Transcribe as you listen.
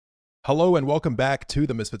Hello and welcome back to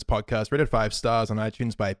the Misfits podcast, rated 5 stars on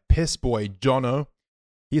iTunes by Piss Boy Jono.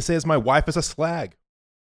 He says my wife is a slag.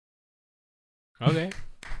 Okay.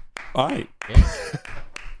 All right. Yeah.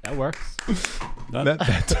 That works.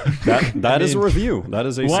 That is a review. That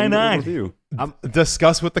is a Why single not? review.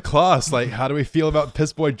 Discuss with the class. Like, how do we feel about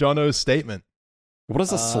Piss Boy Jono's statement? What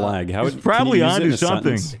is a slag? How He's can probably you use it in onto a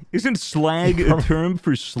something. sentence? Isn't slag a term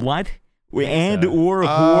for slut? Or a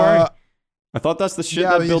whore? I thought that's the shit Yeah,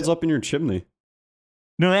 that but builds up in your chimney.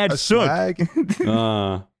 No, A that's soot. slag?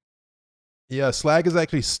 Uh, Yeah, slag is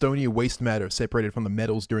actually stony waste matter separated from the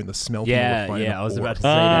metals during the smelting. or Yeah, refining yeah, I of was ore. about to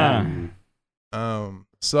say that.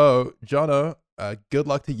 So, Jono, good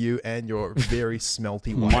luck to you and your very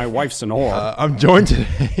smelty wife. my wife's an whore. I'm joined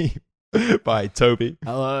today by Toby.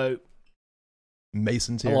 Hello.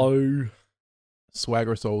 Mason's here. Hello.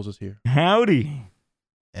 Swagger Souls is here. Howdy.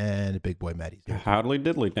 And Big Boy Maddie's here. Howdly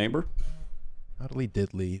diddly, neighbor. Howdly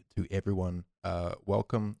diddly to everyone.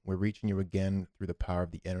 Welcome. We're reaching you again through the power of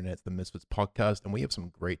the internet, the Misfits podcast, and we have some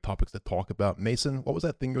great topics to talk about. Mason, what was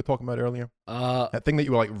that thing you were talking about earlier? That thing that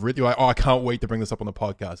you were really like, oh, I can't wait to bring this up on the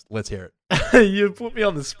podcast. Let's hear it. You put me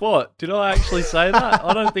on the spot. Did I actually say that?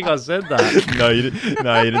 I don't think I said that. No, you didn't.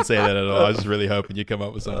 No, you didn't say that at all. I was just really hoping you'd come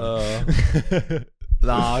up with something.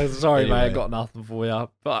 Nah, sorry, mate. I Anyway. got nothing for you.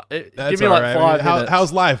 But That's give me all like right. 5 How- minutes.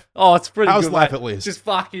 how's life? Oh, it's pretty How's good, life mate. at least? Just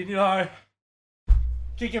fucking,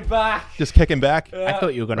 kicking back. Just kicking back, I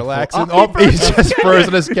thought you were gonna relaxing. Oh, he's just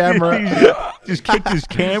frozen his camera. Just kicked his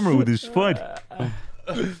camera with his foot.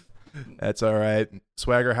 That's all right.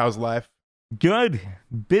 Swagger, how's life? Good.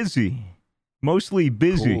 Busy. Mostly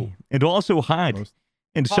busy. Cool. And also hot. Most-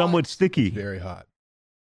 And somewhat sticky. Very hot.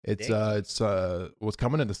 It's what's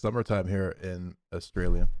coming into summertime here in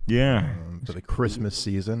Australia Yeah. for the Christmas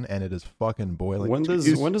season, and it is fucking boiling. When does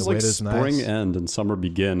The like weather's spring nice. end and summer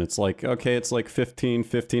begin? It's like, okay, it's like 15.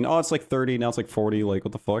 Oh, it's like 30. Now it's like 40. Like,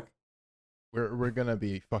 what the fuck? We're gonna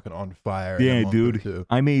be fucking on fire. in a Yeah, month or dude. two.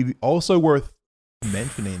 I made Also worth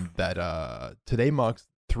mentioning that today marks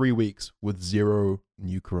 3 weeks with 0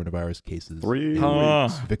 new coronavirus cases. 3 Ah.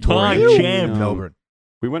 weeks. Victoria, Hi, and champ. Melbourne.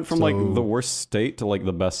 We went from like So- the worst state to like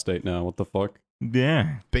the best state now. What the fuck?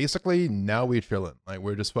 yeah. Basically, now we're chilling. Like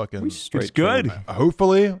we're just fucking. We straight It's good. chilling.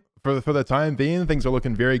 Hopefully, for the time being, things are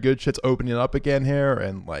looking very good. Shit's opening up again here,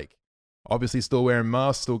 and like, obviously, still wearing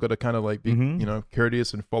masks. Still got to kind of like be, Mhm.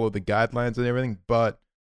 courteous and follow the guidelines and everything. But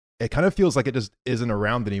it kind of feels like it just isn't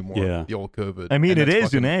around anymore. Yeah. The old COVID. I mean, and it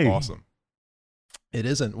that's isn't, fucking eh? awesome. It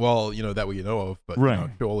isn't. Well, that we know of, but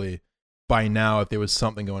Right. surely by now, if there was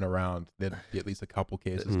something going around, there'd be at least a couple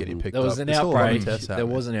cases getting picked There up. was an There's still a lot of outbreak. tests There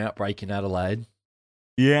happening. was an outbreak in Adelaide.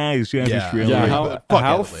 Yeah, it's Yeah. Australia. Yeah, Really? how, But fuck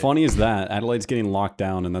how Adelaide. funny is that? Adelaide's getting locked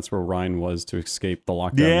down, and that's where Ryan was to escape the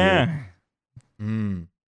lockdown. Yeah. here.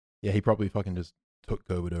 Yeah, he probably fucking just took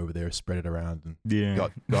COVID over there, spread it around, and Yeah.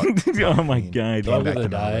 got Oh my fucking God. came Dog back of to the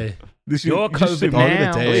Melbourne. day. This You're is just COVID some-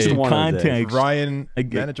 now. some At least one a day. context. Ryan, I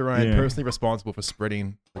get- Manager Ryan, yeah. personally responsible for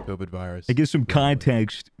spreading the COVID virus. I guess some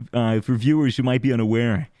context for viewers who might be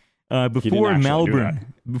unaware. Before actually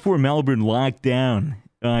do Melbourne locked down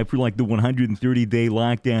for like the 130-day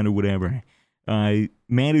lockdown or whatever,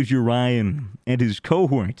 Manager Ryan and his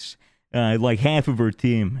cohorts, like half of our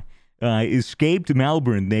team, escaped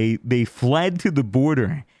Melbourne. They fled to the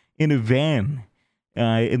border in a van,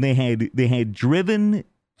 and they had driven.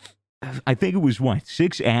 I think it was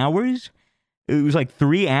 6 hours. It was like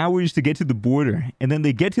 3 hours to get to the border. And then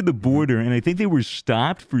they get to the border, and I think they were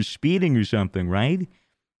stopped for speeding or something, right?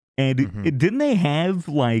 And didn't they have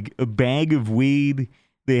like a bag of weed?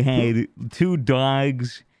 They had 2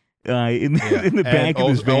 dogs in the back of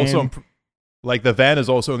this van. Also, like the van is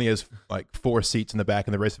also only has like 4 seats in the back,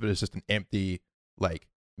 and the rest of it is just an empty, like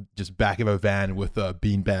just back of a van with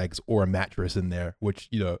bean bags or a mattress in there, which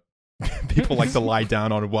people like to lie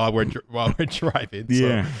down on while we're driving.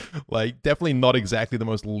 Yeah. So, like definitely not exactly the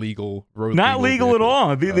most legal road. Not legal at vehicle,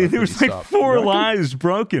 all. There to was be like stopped. 4 lives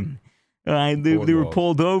broken. They were laws.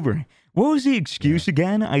 pulled over. What was the excuse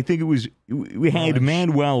again? I think it was we had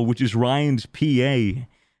Manuel, which is Ryan's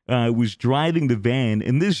PA, was driving the van,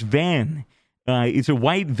 and this van, it's a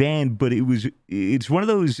white van, but it's one of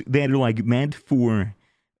those that are like meant for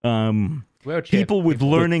Wheelchair people with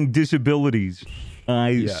learning disabilities.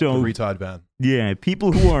 Yeah, So the retard van. yeah,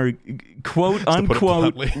 people who are quote To put it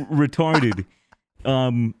unquote bluntly. retarded.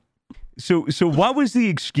 So what was the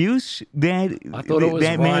excuse that I thought it was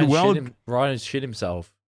that Ryan Manuel? Ryan shit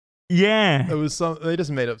himself. Yeah, It was they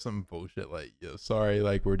just made up some bullshit like, sorry,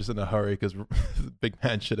 like we're just in a hurry because the big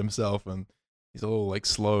man shit himself and he's a little like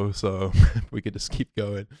slow, so we could just keep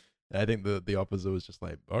going. And I think the opposite was just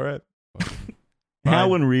like, all right, how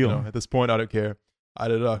fine. unreal. At this point, I don't care. I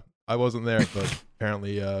don't know. I wasn't there, but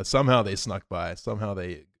apparently somehow they snuck by. Somehow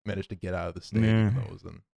they managed to get out of the state even though it was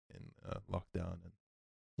in lockdown. And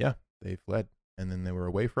yeah, they fled. And then they were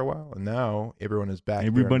away for a while. And now everyone is back.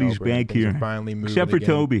 Everybody's back here. Finally moving except for again.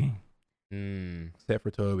 Toby. Except for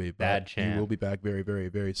Toby. Bad But champ. he will be back very, very,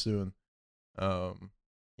 very soon. Yeah.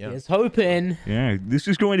 Here's hoping. Yeah, this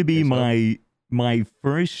is going to be my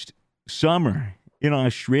first summer in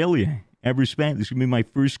Australia ever spent. This is going to be my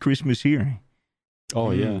first Christmas here.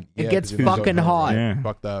 Oh, yeah. It gets 'cause you're so fucking hungry. hot. Yeah.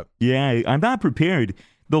 Fuck that. Yeah, I'm not prepared.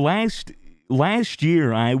 The last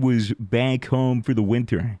year I was back home for the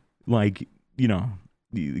winter, like,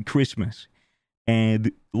 Christmas.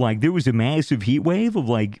 And like there was a massive heat wave of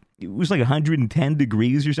like it was like 110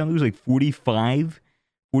 degrees or something. It was like 45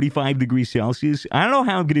 degrees Celsius. I don't know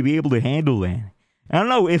how I'm going to be able to handle that. I don't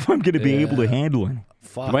know if I'm going to be able to handle it.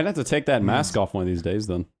 You might have to take that mask off one of these days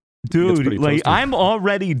then. Dude, like I'm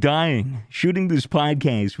already dying shooting this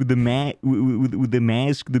podcast with the with the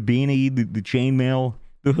mask, the beanie, the chainmail,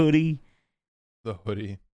 the hoodie. The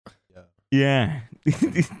hoodie. Yeah.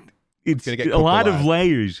 It's gonna get a lot cooked of alive.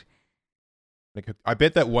 layers. I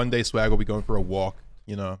bet that one day Swag will be going for a walk,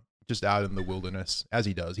 just out in the wilderness, as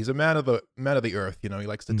he does. He's a man of the earth, he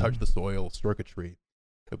likes to touch the soil, stroke a tree.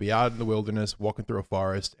 He'll be out in the wilderness, walking through a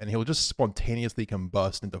forest, and he'll just spontaneously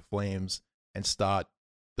combust into flames and start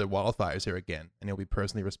the wildfires here again. And he'll be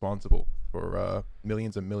personally responsible for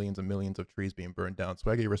millions and millions and millions of trees being burned down.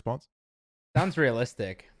 Swag, your response? Sounds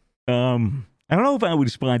realistic. I don't know if I would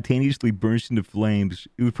spontaneously burst into flames.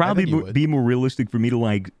 It would probably you would. be more realistic for me to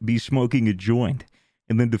like be smoking a joint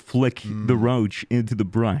and then to flick the roach into the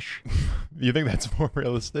brush. You think that's more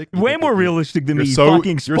realistic? You Way think more that realistic than you're me so-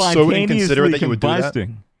 fucking you're so spontaneously inconsiderate that you would do that?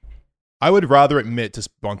 combusting. I would rather admit to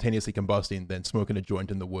spontaneously combusting than smoking a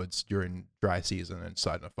joint in the woods during dry season and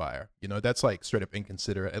starting a fire. That's like straight up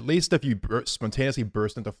inconsiderate. At least if you spontaneously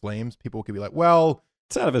burst into flames, people could be like, well,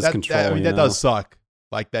 It's out of his that, control. that, I mean, you that know? does suck.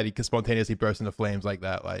 Like that he could spontaneously burst into flames like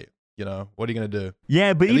that. Like, what are you going to do?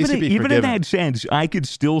 Yeah, but At least even it'd be in forgiven. that sense, I could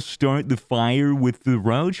still start the fire with the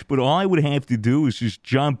roach, but all I would have to do is just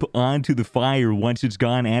jump onto the fire once it's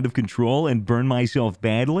gone out of control and burn myself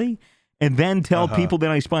badly, and then tell people that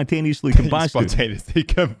I spontaneously combusted. Spontaneously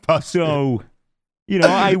combusted. So,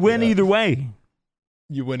 I win Yeah. either way.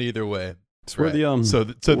 You win either way. It's where the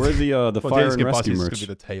We're the fire and rescue is going merch to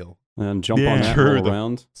be the tail. and jump on Yeah. that Sure, all the-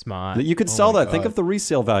 around. Smart. You could Oh sell my that. Think God. of the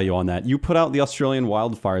resale value on that. You put out the Australian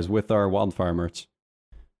wildfires with our wildfire merch.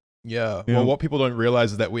 Yeah. Yeah. Well, what people don't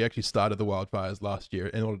realize is that we actually started the wildfires last year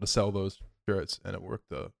in order to sell those shirts, and it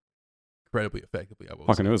worked incredibly effectively. I will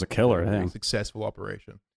Fucking, say. it was a killer. Very Dang. successful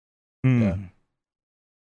operation. Mm. Yeah.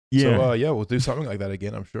 Yeah. So we'll do something like that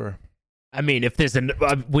again, I'm sure. I mean, if there's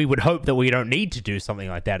we would hope that we don't need to do something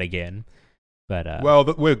like that again. But Well,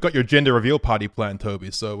 we've got your gender reveal party planned,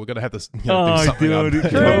 Toby. So we're gonna have to do Oh, something out dude. in the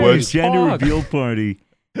True. woods. Gender Fuck. reveal party.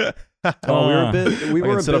 Oh, we were a bit. We Like,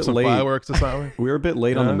 were a set up bit some late. fireworks or something. We were a bit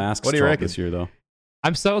late on the Huh? masks What do you drop reckon? this year, though.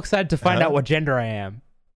 I'm so excited to find Uh-huh. out what gender I am.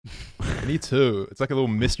 Me too. It's like a little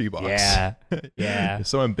mystery box. Yeah. Yeah. It's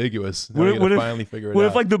so ambiguous. Now What we're if- gonna what if- finally figure it What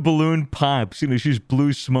out. if like the balloon pops, it's just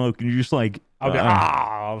blue smoke, and you're just like, I'll go,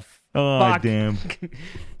 oh fuck. damn.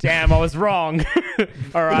 Damn, I was wrong.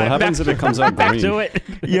 All right. What happens back, if it comes out back green? to it.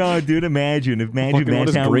 Yo, dude, imagine Fucking what that's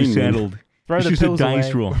does how we green mean? settled. Throw It's the just a pills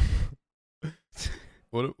dice away. roll.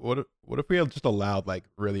 What if we had just allowed like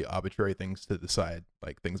really arbitrary things to decide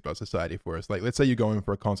like things about society for us? Like let's say you go in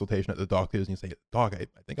for a consultation at the doctor's and you say, "Doc, I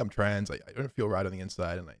think I'm trans. I don't feel right on the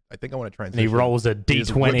inside, and I think I want to And transition." he rolls a He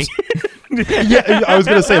just D20. whips- Yeah, I was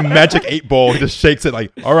gonna say a magic 8-ball. He just shakes it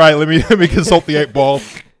like, "All right, let me consult the 8-ball.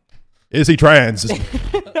 Is he trans?"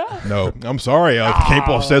 No, I'm sorry.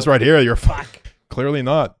 K-ball says right here you're clearly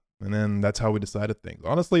not. And then that's how we decided things.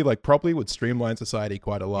 Honestly, like probably would streamline society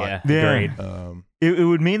quite a lot. Yeah, Yeah. agreed. It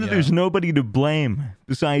would mean that Yeah. there's nobody to blame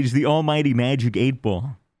besides the almighty magic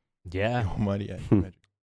 8-ball. Yeah. Almighty, magic.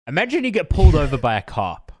 Imagine you get pulled over by a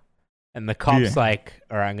cop, and the cop's Yeah. like,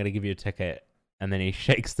 "All right, I'm gonna give you a ticket," and then he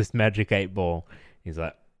shakes this magic 8-ball. He's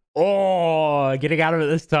like, "Oh, getting out of it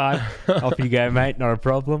this time. Off you go, mate. Not a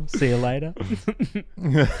problem. See you later."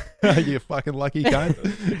 You fucking lucky cunt.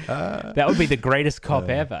 That would be the greatest cop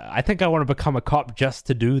ever. I think I want to become a cop just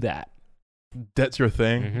to do that. That's your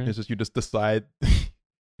thing. Mhm. It's just you just decide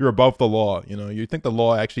you're above the law. You think the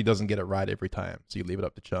law actually doesn't get it right every time, so you leave it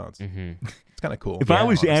up to chance. Mm-hmm. It's kind of cool. If I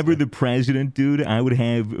was honestly. ever the president, dude, I would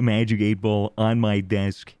have a magic 8-ball on my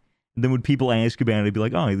desk. And then when people ask about it, I'd be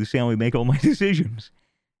like, oh, this is how I make all my decisions.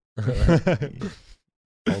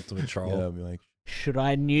 Ultimate troll. Yeah, I'd be like, Should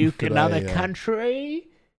I nuke Should another I, country?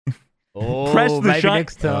 Oh, Press the maybe shot-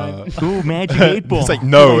 next time. Ooh, magic 8 ball. It's like,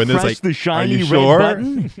 no, Like, and it's press like, the are shiny you red sure?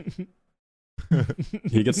 button.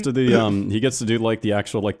 He gets to do like the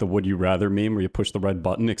actual like the would you rather meme where you push the red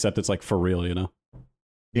button, except it's like for real, you know?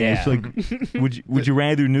 Yeah, it's like, would you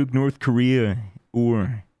rather nuke North Korea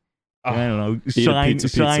or I don't know, Eat a pizza.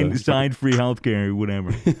 sign free healthcare or whatever.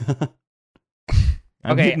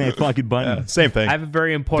 I'm Okay. hitting that fucking button. Yeah, same thing. I have a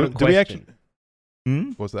very important do we question.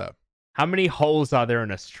 Hmm? What's that? How many holes are there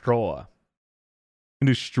in a straw? In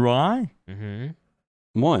a straw? Mm-hmm.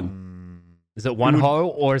 One. Is it one would-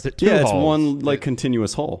 hole or is it two Yeah, holes? it's one like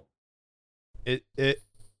continuous hole. It's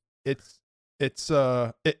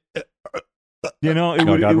You know, it Oh,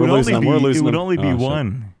 would, God, it we're would losing only them. We're be, it losing would them. only be Oh, shit.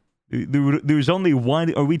 one. There's only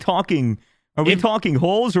one. Are we talking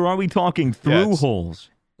holes or are we talking through it's- holes?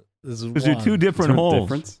 There's Because they're two one. different Is there a holes.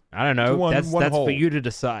 difference? I don't know. One That's hole. for you to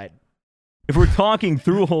decide. If we're talking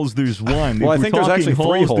through holes, there's one. Well, I if we're think there's talking actually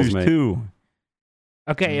three holes, there's mate. two.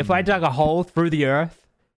 Okay, if I dug a hole through the earth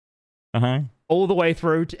Uh-huh. all the way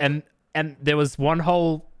through, and there was one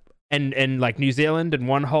hole in like New Zealand and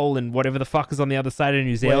one hole in whatever the fuck is on the other side of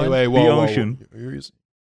New Zealand. wait, whoa. ocean.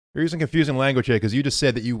 You're using confusing language here because you just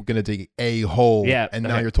said that you were going to dig a hole, Yeah, and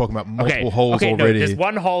now okay. you're talking about multiple Okay, holes okay, already. no, there's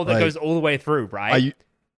one hole that Like, goes all the way through, right? Are you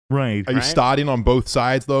Right. are you Right? starting on both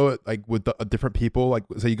sides though, like with different people? Like,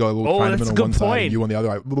 say you go a little Oh, Chinaman that's a on good one side point. and you on the other.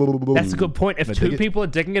 Like, That's a good point. If Gonna two dig it? people are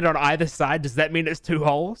digging it on either side, does that mean it's two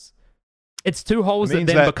holes? It's two holes It that means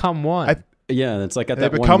then that become one. Yeah, it's like at They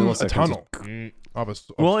that become one a millisecond. tunnel. Mm.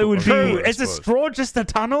 Well, it would be- True. I Is a suppose. straw just a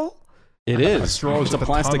tunnel? It A is. straw is It's a just a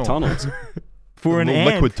plastic tunnel. tunnel. For a an little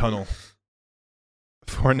ant. liquid tunnel.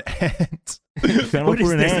 For an ant. Tunnel What is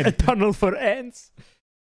for an this? A ant. tunnel for ants?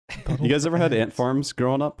 You guys ever had ant farms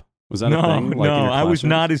growing up? Was that a No, thing? Like, in no, your I was classrooms?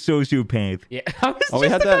 not a sociopath. Yeah. I was Oh, we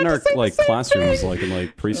just had that in about our to say the like same classrooms, thing. like in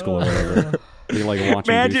like preschool or whatever. We like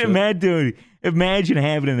watching. Imagine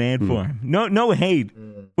having an ant farm. No hate,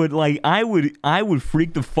 but like I would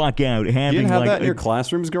freak the fuck out You having didn't have like that in your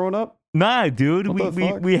classrooms growing up? nah, dude. What the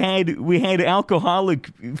fuck? We had alcoholic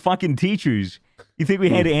fucking teachers. You think we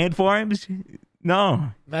had ant farms?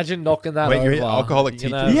 No. Imagine knocking that Wait, over. you're alcoholic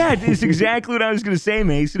You're teachers? Yeah, it's exactly what I was gonna say,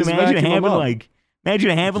 Mason. Just Imagine vacuum 'em having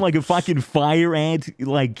up. like a fucking fire ant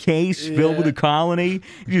like case filled with a colony.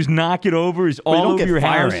 You just knock it over. It's Well, you all don't over get your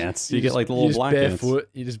fire house. ants. You get like the little just black ants. barefoot.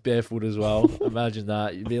 You just barefoot as well. Imagine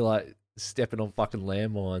that. You'd be like stepping on fucking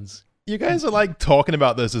landmines. You guys are like talking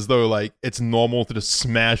about this as though like it's normal to just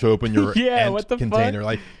smash open your Yeah, ant what the container.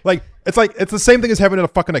 Like it's the same thing as having a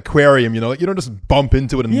fucking aquarium. You know, you don't just bump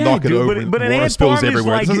into it and Yeah, knock it dude, over but- and but an water ant spills farm is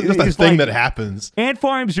everywhere. like- It's just a it's thing like- that happens. Ant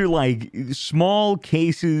farms are like small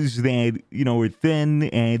cases that are thin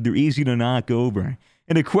and they're easy to knock over.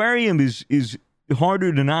 An aquarium is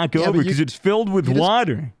harder to knock Yeah, but over you- because it's filled with you just-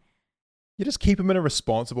 water. You just keep them in a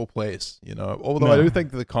responsible place. You know, although I No. do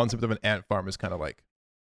think the concept of an ant farm is kind of like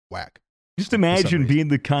whack. Just imagine reason. being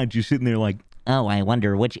the cunt. You're sitting there like, Oh, I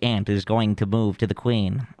wonder which ant is going to move to the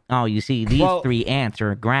queen. Oh, you see, these Well- three ants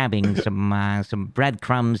are grabbing some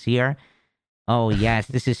breadcrumbs here. Oh, yes,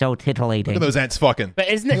 this is so Look titillating. at those ants fucking. But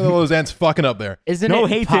isn't Look at it? those ants fucking up there. Isn't no it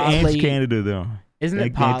hate to Ants partly? Canada though. Isn't That it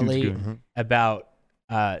Ant is partly good. about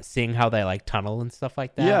seeing how they like tunnel and stuff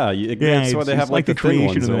like that? Yeah, that's why it's- they have it's like like the the thin creation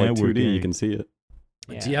ones. of the They're like network, 2D. yeah. You can see it.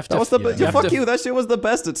 Yeah. Do you have to? That was the you yeah, have fuck to- you. That shit was the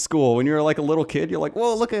best at school. When you were like a little kid, you're like,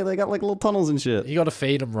 whoa, look at they got like little tunnels and shit. You got to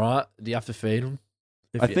feed them, right? Do you have to feed them?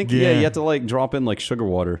 I think Yeah. you have to like drop in like sugar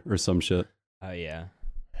water or some shit. Oh yeah.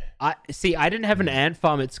 I didn't have an ant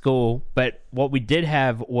farm at school, but what we did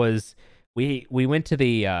have was we went to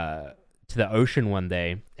the ocean one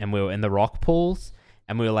day and we were in the rock pools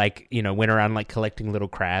and we were like, went around like collecting little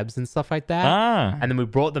crabs and stuff like that. Ah. And then we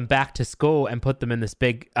brought them back to school and put them in this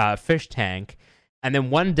big fish tank. And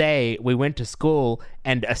then one day we went to school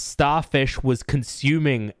and a starfish was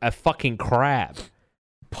consuming a fucking crab.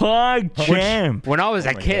 Pog champ. When I was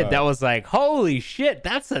a my kid, God. that was like, holy shit,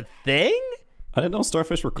 that's a thing? I didn't know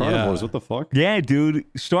starfish were carnivores. Yeah. What the fuck? Yeah, dude.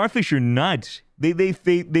 Starfish are nuts. They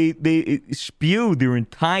spew their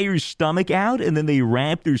entire stomach out and then they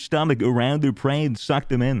wrap their stomach around their prey and suck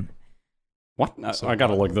them in. What? I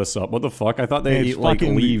gotta look this up. What the fuck? I thought they It's eat like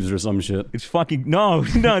fucking- leaves or some shit. It's fucking no.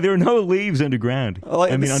 There are no leaves underground.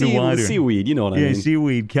 Like I mean the underwater. seaweed. You know what I Yeah, mean?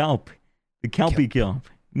 seaweed, kelp, the kelpie kelp.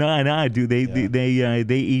 No, dude. They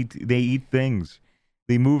eat things.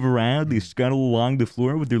 They move around. They scuttle along the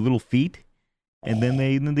floor with their little feet, and then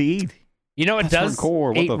they eat. You know what That's does hardcore.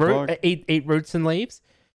 What eat, the fuck? eat roots and leaves?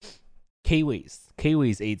 Kiwis.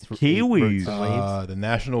 Kiwis eats Kiwis. eat roots and leaves. The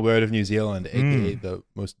national bird of New Zealand, aka the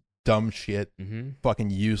most dumb shit, Mm-hmm.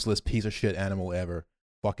 fucking useless piece of shit animal ever.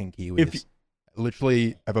 Fucking kiwis.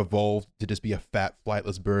 literally have evolved to just be a fat,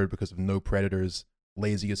 flightless bird because of no predators,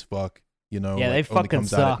 lazy as fuck, Yeah, like, they only fucking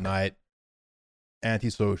comes out suck. at night,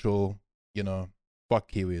 antisocial,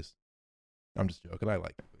 fuck kiwis. I'm just joking. I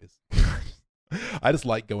like kiwis. I just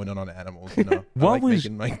like going in on animals, I like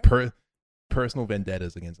making like personal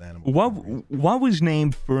vendettas against animals. What was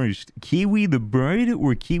named first, kiwi the bird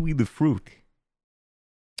or kiwi the fruit?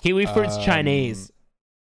 Kiwi fruit's Chinese.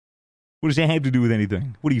 What does that have to do with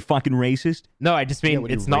anything? What are you, fucking racist? No, I just mean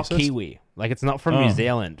what are you, it's not racist? kiwi. Like, it's not from New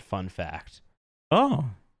Zealand. Fun fact. Oh.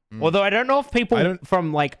 Although I don't know if I people don't-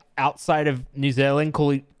 from like outside of New Zealand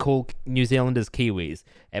call New Zealanders Kiwis.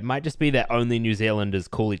 It might just be that only New Zealanders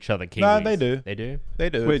call each other Kiwis. Nah, they do. They do? They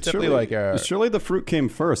do. Wait, It's definitely surely the fruit came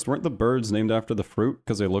first. Weren't the birds named after the fruit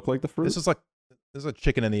because they look like the fruit? this is a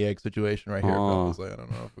chicken and the egg situation right here. Oh. Fellas. Like, I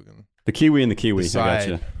don't know if we can The kiwi and the kiwi. I decide.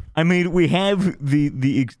 gotcha. I mean, we have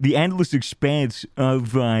the endless expanse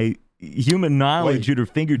of human knowledge Wait, at our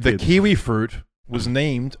The fingertips. kiwi fruit was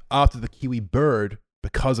named after the kiwi bird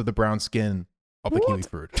because of the brown skin of the kiwi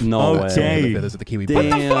fruit. No Okay. way. The feathers of the kiwi bird.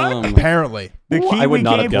 Damn. Apparently. The What? kiwi I would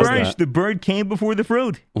not came have guessed first. that. The bird came before the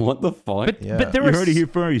fruit. What the fuck? But Yeah. but there You was heard it here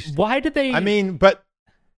first. Why did they? I mean, but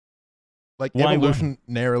like Why-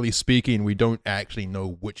 evolutionarily speaking, we don't actually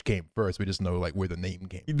know which came first. We just know like where the name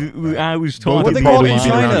came from. right? I was Both told What of they the call it babies in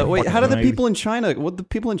been around China? for Wait, fucking how do the right. people in China? What the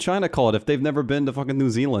people in China call it if they've never been to fucking New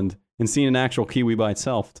Zealand and seen an actual kiwi by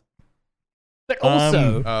itself? but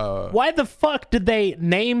also, Why? why the fuck did they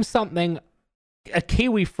name something a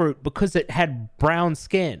kiwi fruit because it had brown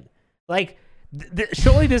skin? Like,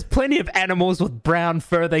 surely there's plenty of animals with brown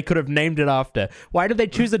fur they could have named it after. Why did they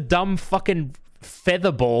choose a dumb fucking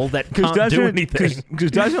feather ball that can't do anything?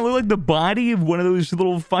 Because doesn't it look like the body of one of those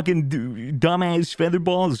little fucking dumbass feather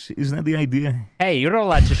balls? Isn't that the idea? Hey, you're not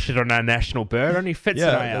allowed to shit on our national bird. Only Fitz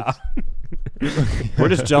and I Yeah, are. We're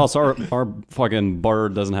just jealous. Our fucking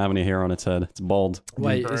bird doesn't have any hair on its head. It's bald.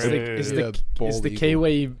 Wait, Yeah, is the bald eagle.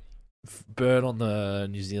 kiwi bird on the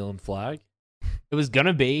New Zealand flag? It was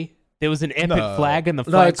gonna be. There was an epic No. flag in the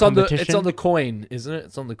No, flag it's on competition. it's on the coin, isn't it?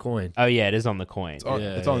 It's on the coin. Oh yeah, it is on the coin. It's on,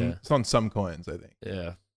 Yeah, it's on some coins, I think.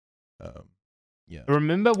 Yeah. Yeah.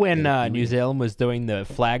 Remember when Yeah, New we- Zealand was doing the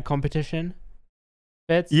flag competition?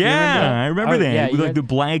 Fitz, you Yeah, I remember Oh, that. yeah, With you like had- the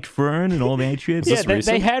black fern and all that shit. Yeah, this they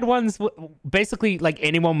recent? had ones. Basically, like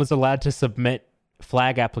anyone was allowed to submit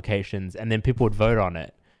flag applications, and then people would vote on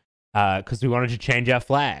it because we wanted to change our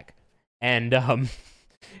flag. And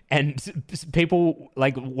people,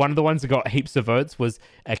 like, one of the ones that got heaps of votes was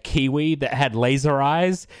a kiwi that had laser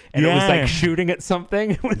eyes, and it was Yeah. like shooting at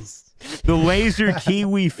something. It was The laser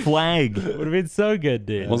kiwi flag. would have been so good,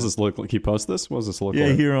 dude. What does this look like? Can you post this? What does this look Yeah,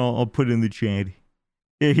 like? here I'll put it in the chat.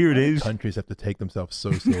 Yeah, here it is. Countries have to take themselves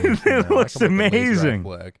so seriously. It now. looks Come with the laser amazing.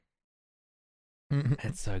 flag.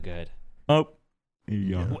 It's so good. Oh, here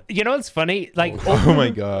you go. You know what's funny? Like, Oh my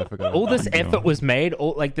god! I forgot all about this that. effort was made.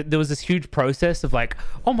 There was this huge process of like,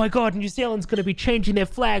 oh my god, New Zealand's going to be changing their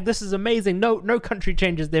flag. This is amazing. No country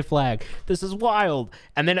changes their flag. This is wild.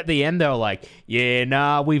 And then at the end, they were like, yeah,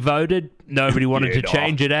 nah, we voted. Nobody wanted to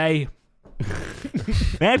change it, eh?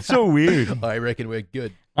 That's so weird. I reckon we're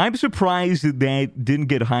good. I'm surprised that that didn't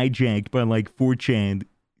get hijacked by like 4chan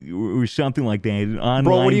or something like that. An online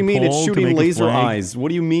Bro, what do you mean it's poll to shooting make a laser flag. eyes? What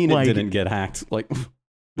do you mean Like- it didn't get hacked? Like, Well,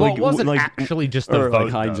 Like- it wasn't like- actually just a or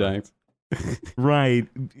vote. like though. hijacked? Right.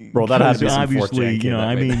 Bro, that had to be Because some obviously, 4chan kid you know, that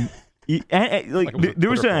I made mean, like it was a there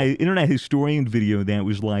was Twitter an internet historian video that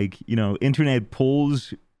was like, you know, internet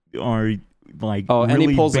polls are like any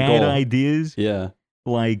really poll's a bad goal. ideas. Yeah.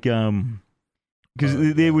 Like,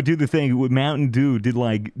 because they would do the thing with Mountain Dew, did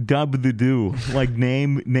like dub the dew, like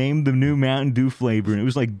name the new Mountain Dew flavor, and it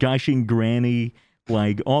was like gushing granny,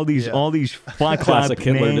 like all these fucked Classic up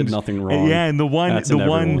Hitler names. did nothing wrong. Yeah, and the one That's in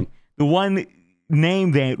everyone.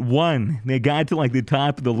 name that won that got to like the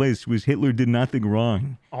top of the list was Hitler did nothing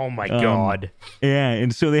wrong. Oh my god. Yeah,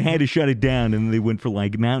 and so they had to shut it down, and they went for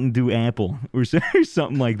like Mountain Dew Apple or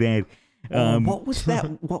something like that. What was that?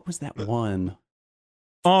 What was that one?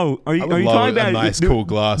 Oh, are you I would talking love about a nice there- cool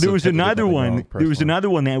glass There of was Hitler did another nothing one. wrong, There was personally. another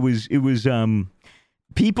one that was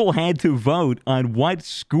people had to vote on what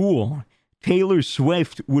school Taylor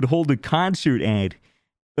Swift would hold a concert at.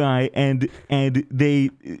 And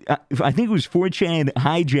they, I think it was 4chan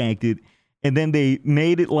hijacked it, and then they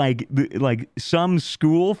made it like some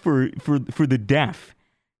school for the deaf.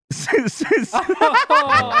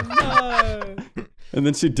 Oh no. And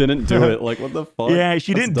then she didn't do it. Like, what the fuck? Yeah,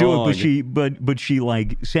 she That's didn't do dog. it, but she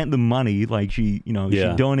like sent the money, like she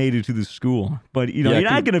Yeah. donated to the school. But Yeah, you're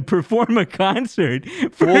not gonna perform a concert.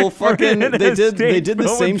 For, Well, for fucking, an they did estate the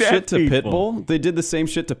full of same deaf shit to people. Pitbull. They did the same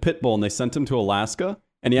shit to Pitbull, and they sent him to Alaska,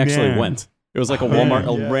 and he actually Yeah. went. It was like a Walmart,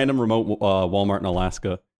 a random remote Walmart in Alaska,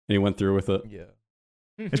 and he went through with it. Yeah.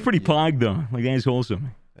 It's pretty pog though. Like that is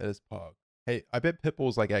wholesome. That is pog. Hey, I bet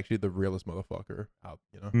Pitbull's like actually the realest motherfucker out,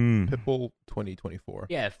 you know? Pitbull 2024.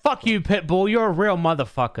 Yeah, fuck you, Pitbull. You're a real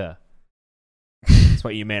motherfucker. That's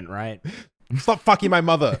what you meant, right? Stop fucking my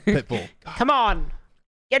mother, Pitbull. Come on.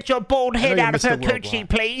 Get your bald head out of her coochie,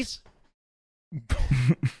 please.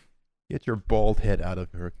 Get your bald head out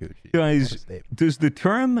of her coochie. Guys, does the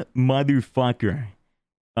term motherfucker,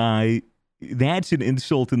 that's an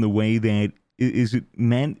insult in the way that, is it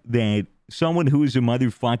meant that someone who is a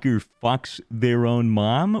motherfucker fucks their own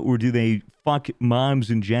mom, or do they fuck moms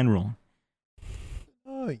in general?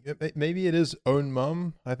 Oh, maybe it is own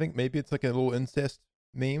mom. I think maybe it's like a little incest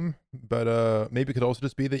meme, but maybe it could also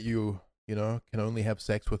just be that you know, can only have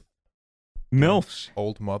sex with MILFs,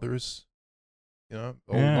 old mothers. You know,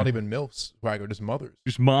 not even MILFs, Swagger, just mothers.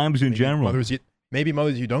 Just moms in general. Maybe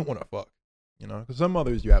mothers you don't want to fuck. You know, because some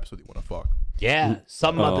mothers you absolutely want to fuck. Yeah,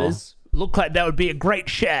 some mothers look like that would be a great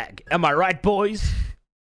shag. Am I right, boys?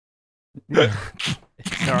 All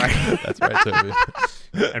right. That's right, Toby.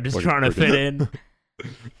 I'm just trying to fit in.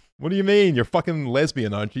 What do you mean? You're fucking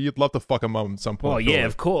lesbian, aren't you? You'd love to fuck a mum at some point. Well, yeah,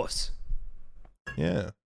 of course. Yeah.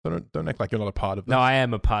 Don't act like you're not a part of this. No, I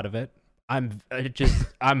am a part of it. I'm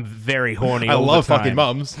very horny. I all love the time. fucking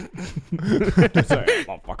mums. Sorry, I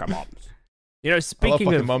love fucking mums. You know, I love speaking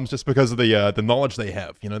fucking of mums just because of the knowledge they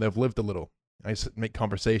have. You know, they've lived a little. I just make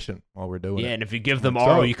conversation while we're doing it. and if you give them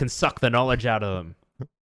oral, you can suck the knowledge out of them.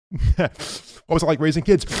 What was it like raising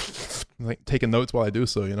kids? Like taking notes while I do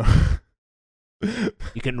so, you know.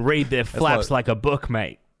 You can read their flaps like a book,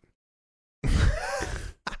 mate.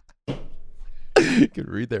 You can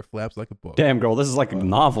read their flaps like a book. Damn, girl, this is like a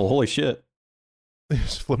novel. Holy shit.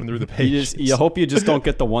 Just flipping through the pages. You hope you just don't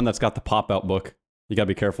get the one that's got the pop-out book. You gotta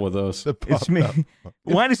be careful with those. It's me.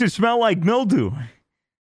 Why does it smell like mildew?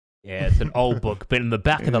 Yeah, it's an old book, but in the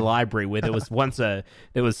back of the library where there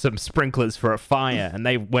was some sprinklers for a fire, and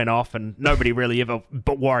they went off, and nobody really ever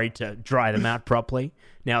worried to dry them out properly.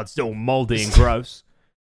 Now it's still moldy and gross.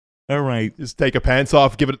 All right. Just take your pants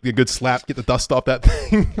off, give it a good slap, get the dust off that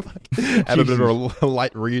thing. Have a bit of a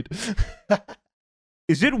light read.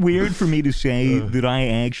 Is it weird for me to say that I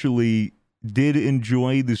actually did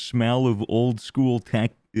enjoy the smell of old school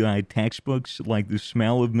textbooks, like the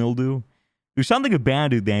smell of mildew? There's something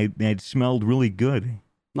about it that smelled really good.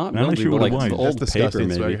 Not I'm not sure what like it was. the old That's paper, disgusting,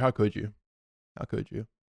 maybe. Swagger. How could you? How could you?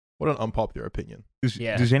 What an unpopular opinion.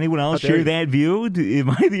 Does anyone else How dare share you. that view? Am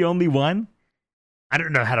I the only one? I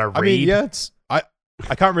don't know how to read. I mean, yeah,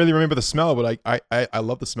 I can't really remember the smell, but I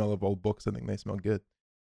love the smell of old books. I think they smell good.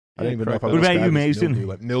 I don't even know if I What about you, Mason? Mildew.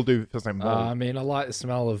 Like mildew feels like mold. I mean, I like the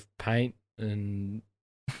smell of paint and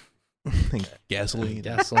gasoline.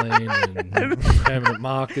 and permanent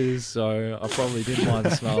markers, so I probably didn't mind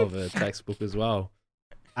the smell of a textbook as well.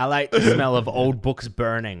 I like the smell of old books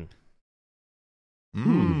burning.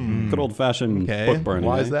 Good old-fashioned Okay. book burning.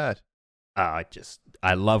 Why eh? is that?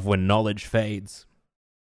 I love when knowledge fades.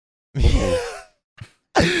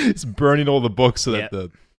 It's burning all the books so that Yep.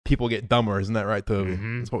 the people get dumber. Isn't that right, Toby?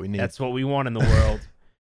 Mhm. That's what we need. That's what we want in the world.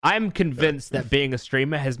 I'm convinced that being a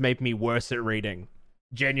streamer has made me worse at reading.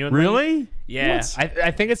 Genuinely. Really? Yeah. What?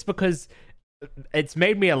 I think it's because it's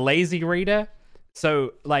made me a lazy reader.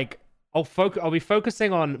 So, like, I'll be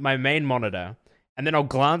focusing on my main monitor, and then I'll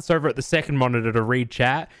glance over at the second monitor to read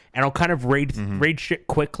chat, and I'll kind of read shit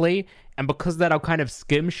quickly, and because of that, I'll kind of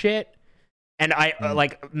skim shit, and I,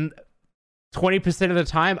 20% of the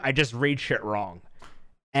time, I just read shit wrong.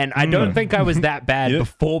 And I don't think I was that bad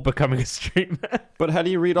before becoming a streamer. But how do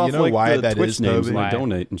you read off know like why the that Twitch is, names Toby? when Why? you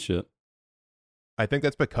donate and shit? I think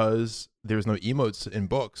that's because there's no emotes in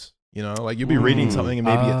books. You know, like you'll be reading something and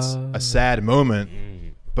maybe it's a sad moment,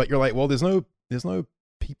 but you're like, well, there's no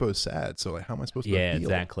peepo sad, so like, how am I supposed to Yeah, feel?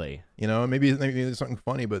 exactly. You know, maybe there's something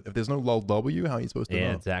funny, but if there's no lull W, how are you supposed to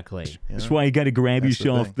Yeah, know? exactly. You That's know? why you got to grab That's the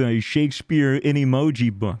yourself thing. the Shakespeare in emoji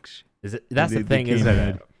books. That's the They thing, came isn't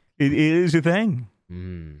out. it? It is a thing.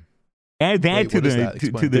 Add that Wait, to what is the that? to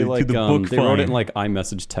Explain. the They to like the book they wrote it in file. like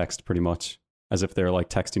iMessage text, pretty much, as if they're like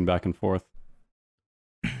texting back and forth.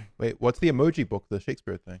 Wait, what's the emoji book, the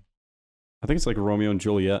Shakespeare thing? I think it's like Romeo and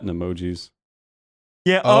Juliet and emojis.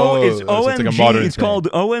 Yeah. Oh, It's so it's like a OMG. modern It's thing. called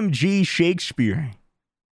OMG Shakespeare.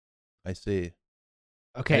 I see.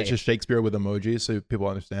 Okay. And it's just Shakespeare with emojis, so people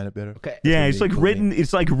understand it better. Okay. Yeah, really it's like cool written.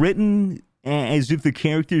 It's like written as if the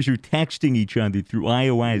characters are texting each other through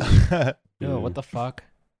iOS. Oh, what the fuck?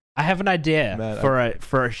 I have an idea Man,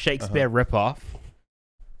 for a Shakespeare ripoff.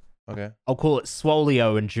 Okay. I'll call it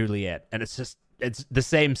Swolio and Juliet, and it's the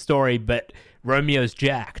same story, but Romeo's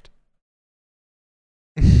jacked.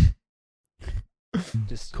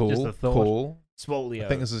 Just Cool. a thought. Cool. Swolio. I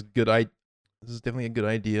think this is good. This is definitely a good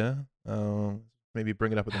idea. Maybe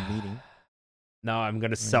bring it up at the meeting. No, I'm gonna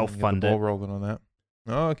Get self-fund the ball it. rolling on that.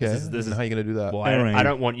 Oh, okay. This is And how are you gonna do that? Well, Alright. I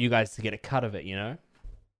don't want you guys to get a cut of it, you know?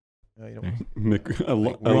 Yeah, you don't, Mick, I where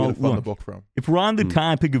lo- are you gonna Well, fund the look. book from? If we're on the Hmm.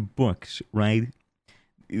 topic of books, right?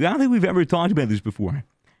 I don't think we've ever talked about this before.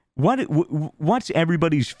 What's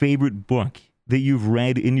everybody's favorite book that you've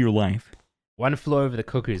read in your life? One Flew Over the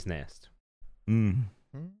Cuckoo's Nest. Mm.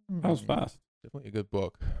 that was fast. Definitely a good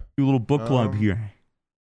book. Do a little book club Um, here.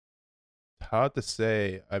 Hard to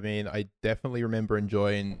say. I mean, I definitely remember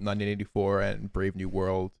enjoying 1984 and Brave New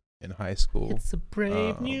World in high school. It's a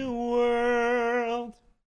brave Um, new world.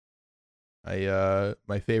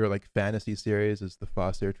 My favorite like fantasy series is the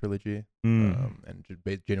Farseer trilogy. Mm.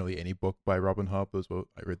 And generally any book by Robin Hobb.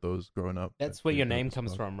 I read those growing up. That's where your pretty dope name as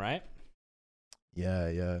comes fuck. from, right?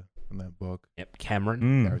 Yeah, from that book. Yep, Cameron.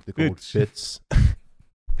 Mm. Character called Fitz.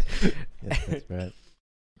 Fitz. Yes, that's right.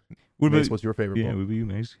 What Mace, about what's your favorite yeah? book? What about you,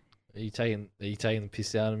 Mace? Are you taking the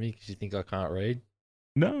piss out of me because you think I can't read?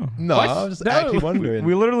 No. No, What? I was just No. actually We, wondering.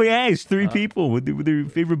 we literally asked three Uh, people what their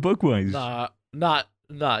favorite book was.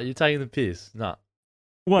 Nah, you're taking the piss. Nah.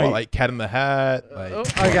 Why? Well, like Cat in the Hat. Like,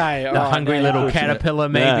 Okay, The alright, hungry now little you're pushing it. caterpillar,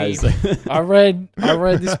 maybe. Yeah, I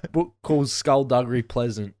read this book called Skullduggery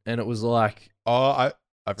Pleasant, and it was like I've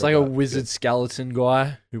it's read like a that. wizard skeleton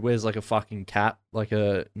guy who wears like a fucking cap, like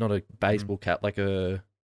a not a baseball cap, like a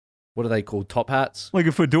what are they called? Top hats. like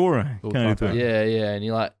a fedora Little kind of top hat. thing. Yeah, and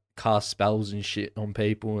he like casts spells and shit on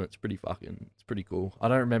people, and it's pretty cool. I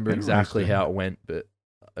don't remember exactly Interesting. how it went, but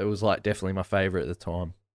it was like definitely my favorite at the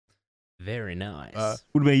time. Very nice.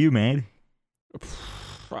 What about you, man?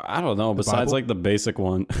 I don't know. Besides Bible? like the basic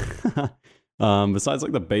one, besides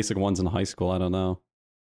like the basic ones in high school, I don't know.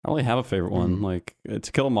 I don't really have a favorite one. Like To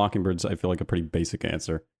Kill a Mockingbird's, I feel like a pretty basic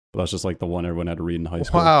answer, but that's just like the one everyone had to read in high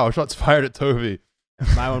school. Wow, shots fired at Toby.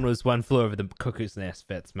 My one was One Flew Over the Cuckoo's Nest,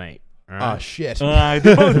 Fitz, mate. All Ah, right? shit. They're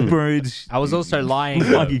both birds. I was also lying.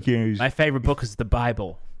 Who fucking cares? My favorite book is the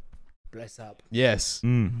Bible. Bless up. Yes.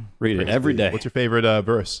 Mm. Read it every day. What's your favorite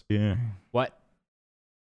verse? Yeah. What?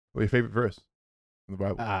 What's your favorite verse in the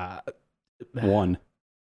Bible? One.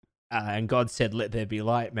 And God said, "Let there be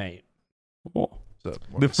light," mate. Oh. So,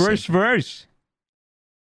 The first verse.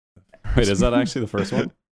 Wait, is that actually the first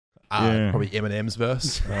one? Yeah. Probably Eminem's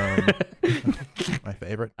verse. My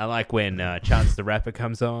favorite. I like when Chance the Rapper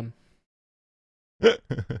comes on.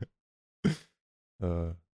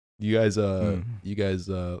 You guys, Mm. you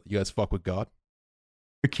guys fuck with God?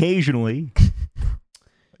 Occasionally.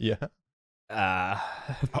 Yeah.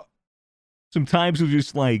 Sometimes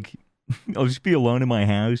I'll just be alone in my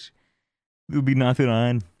house. There'll be nothing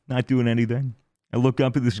on, not doing anything. I look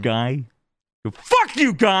up at the sky. Go, fuck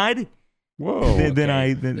you, God! Whoa. Then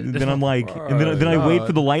I'm like, and then I wait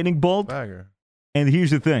for the lightning bolt. Bagger. And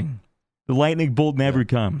here's the thing: the lightning bolt never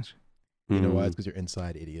comes. You know why? Mm. It's because you're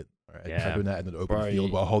inside, idiot. All right. Yeah. Try doing that in an open Bro, field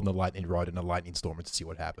you- while holding a lightning rod in a lightning storm and to see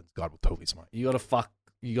what happens. God will totally smite. You gotta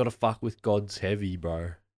fuck with God's heavy,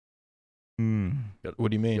 bro. Hmm.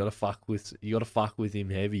 What do you mean? You gotta fuck with him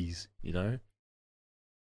heavies, you know?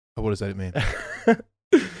 What does that mean?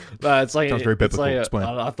 No, it's like Sounds very biblical. Explain.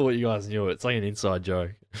 I thought you guys knew it. It's like an inside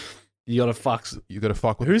joke. You gotta fuck. You gotta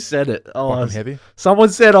fuck with Who said it? Oh, fucking heavy. someone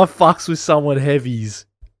said I fucks with someone heavies,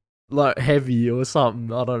 like heavy or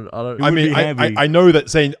something. I don't. I would mean, be heavy. I know that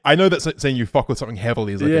saying you fuck with something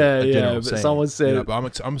heavily is like a Yeah, general but saying, someone said- you know,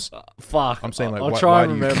 but Fuck. I'm saying, like, I'll why- try why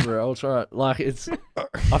and do you- remember it. I'll try. Like it's.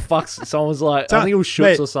 I fucks. Someone's like. I Sound- think it was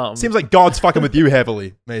Schutz mate, or something. seems like God's fucking with you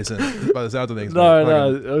heavily, Mason. By the sounds of things. No, mate.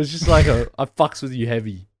 no. Fucking- It was just like I fucks with you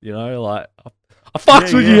heavy. You know, like I fucks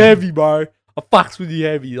Yeah, with you yeah. heavy, bro. I fucks with you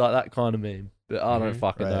heavy, like that kind of meme. But I don't Mhm.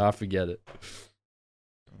 fucking Right. know. I forget it.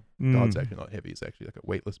 God's Mm. actually not heavy. It's actually like a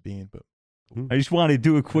weightless being. But I just want to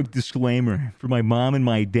do a quick disclaimer for my mom and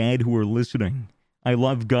my dad who are listening. I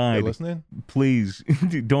love you God. listening? Please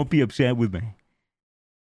don't be upset with me.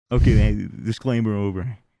 Okay, disclaimer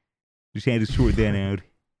over. Just had to sort that out.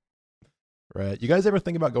 Right. You guys ever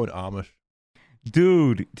think about going Amish?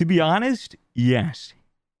 Dude, to be honest, yes.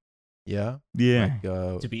 Yeah. Yeah.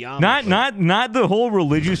 Like, To be honest, Not the whole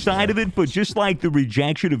religious side of it, but just like the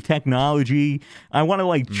rejection of technology. I want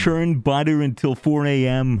to churn butter until 4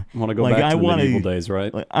 a.m. I want to go Like, back I to the wanna- medieval days,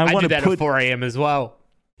 right? I I want do to that put at 4 a.m. as well.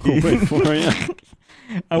 Wait for you.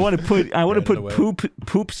 I want to put Right put away.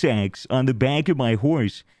 poop sacks on the back of my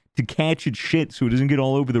horse to catch its shit so it doesn't get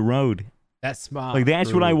all over the road. That's smart. Like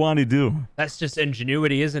that's what I want to do. That's just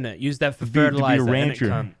ingenuity, isn't it? Use that for To be a fertilizer. rancher.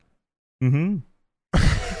 innit, cunt?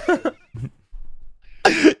 Mm-hmm.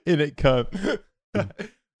 in it, cunt.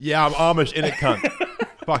 Yeah, I'm Amish in it, cunt.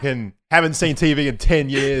 Fucking Haven't seen TV in 10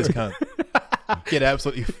 years, cunt. Get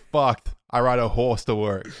absolutely fucked. I ride a horse to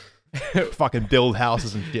work. Fucking build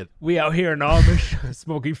houses and shit. We out here in Amish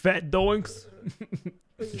smoking fat doinks.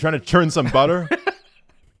 You trying to churn some butter?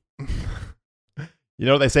 You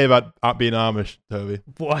know what they say about being Amish, Toby?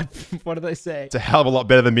 What? What do they say? It's a hell of a lot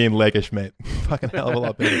better than being Leggish, mate. Fucking hell of a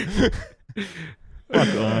lot better.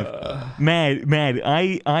 Fuck off. Matt,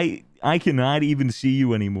 I cannot even see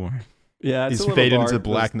you anymore. Yeah, it's He's a little faded dark. into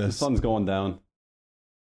blackness. The sun's going down.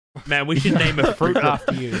 Man, we should name a fruit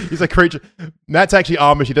after you. He's a creature. Matt's actually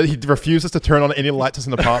Amish. He refuses to turn on any lights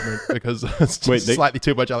in his apartment because it's just slightly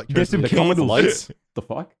too much electricity. Get They come with candles. lights? The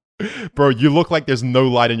fuck? Bro, you look like there's no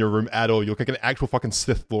light in your room at all. You look like an actual fucking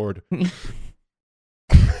Sith Lord. You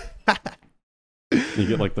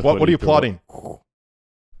get like the. What are hoodie you through plotting?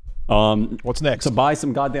 it. What's next? To buy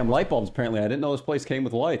some goddamn light bulbs. Apparently, I didn't know this place came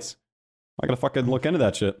with lights. I gotta fucking look into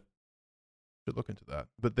that shit. Should look into that.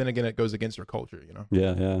 But then again, it goes against your culture, you know?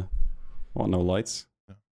 Yeah. Want no lights?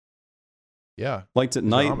 Yeah. Lights at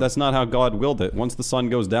night. That's not how God willed it. Once the sun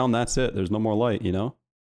goes down, that's it. There's no more light. You know.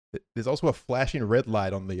 There's also a flashing red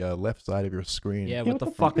light on the left side of your screen. Yeah, Yeah, what what the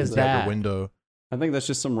the fuck fuck is is Outside that? your window. I think that's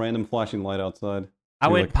just some random flashing light outside. I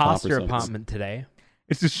You're went like past cop or your something. apartment today.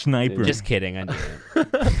 It's a sniper. Just kidding. I knew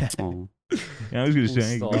it. Oh. Yeah, I was gonna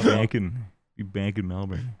say Stop. be back in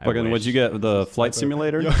Melbourne. I Fucking, wish. what'd you get? The flight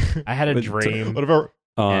simulator? I had a With- dream. What about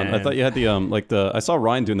I thought you had the I saw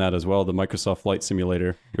Ryan doing that as well, the Microsoft Flight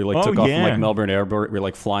Simulator. We like Oh, took off from yeah. like Melbourne Airport. We're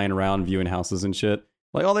like flying around viewing houses and shit.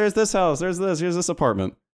 Like, oh, there's this house, there's this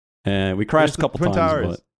apartment. And we crashed There's a the couple Twin times,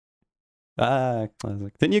 Towers. but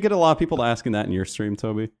classic. Didn't you get a lot of people asking that in your stream,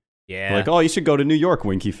 Toby? Yeah. Like, oh, you should go to New York,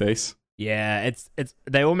 winky face. Yeah, it's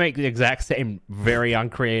they all make the exact same very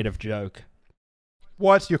uncreative joke.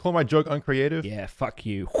 what? You call my joke uncreative? Yeah, fuck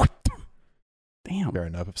you. Damn. Fair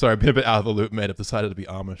enough. Sorry, I've been a bit out of the loop, mate. I've decided to be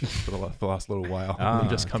Amish for the last little while and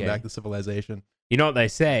just come okay. back to civilization. You know what they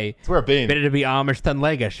say? That's where I've been. Better to be Amish than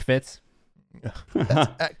Leggish, Fitz.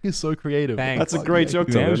 That's actually so creative. Thanks. That's a Fuck great yeah. joke,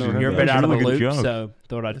 Yeah, Toby. it I was- never heard You're a that. bit That's out a of the really loop, good joke. so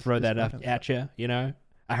thought I'd throw that up fucking- at you. You know,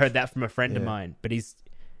 I heard that from a friend of Yeah. mine, but he's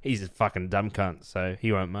a fucking dumb cunt, so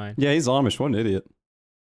he won't mind. Yeah, he's Amish. What an idiot.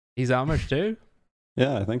 He's Amish too.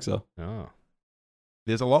 Yeah, I think so. Oh,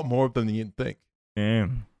 There's a lot more of them than you'd think,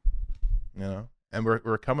 Damn. you know? And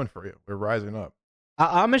we're coming for you. We're rising up.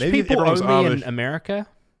 are Amish Maybe people everyone's only in Amish. America?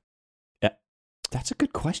 That's a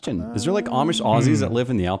good question. Is there like Amish Aussies that live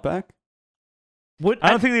in the outback? Would I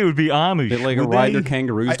don't think they would be Amish. They like would ride they? their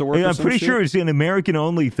kangaroos to work. Yeah, or I'm some pretty shit? sure it's an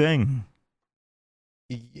American-only thing.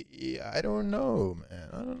 Yeah, I don't know, man.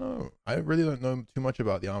 I don't know. I really don't know too much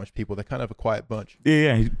about the Amish people. They're kind of a quiet bunch.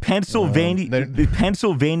 Yeah, Pennsylvania, they're-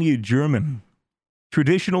 Pennsylvania German.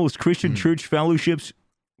 Traditionalist Christian Hmm. church fellowships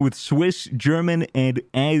with Swiss, German, and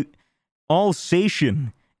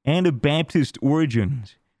Alsatian Anabaptist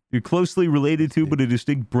origins. They're closely related to, but a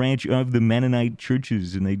distinct branch of the Mennonite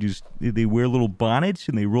churches, and they wear little bonnets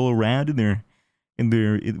and they roll around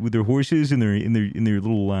with their horses and their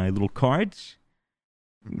little carts,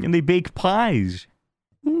 and they bake pies.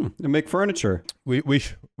 They make furniture. We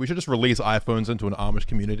should just release iPhones into an Amish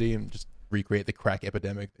community and just recreate the crack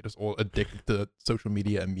epidemic. They're just all addicted to social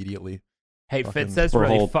media immediately. Hey, Fucking- Fitz, that's for a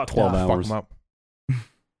really whole fucked 12 up. hours. Fuck them up.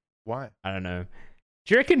 Why? I don't know.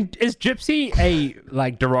 Do you reckon is gypsy a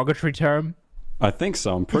like derogatory term? I think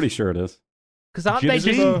so. I'm pretty sure it is. Because aren't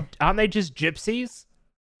Gypsy? they just gypsies?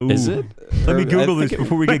 Is Ooh. it? Let me Or- I Google think this it-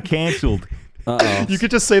 before we get canceled. Uh-oh. You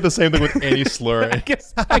could just say the same thing with any slur. I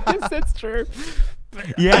guess that's true.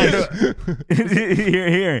 Yeah.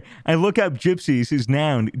 here. I look up gypsies is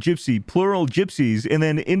noun, gypsy, plural gypsies, and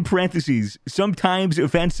then in parentheses, sometimes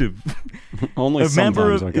offensive. Only A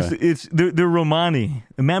member sometimes, of okay. it's the Romani,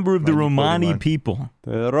 a member of the Romani Romani clothing line. people,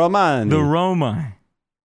 The Romani. the Roma.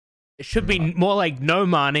 It should be more like no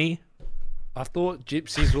money. I thought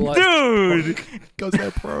gypsies were like. Dude, Goes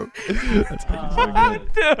there, pro. That's actually so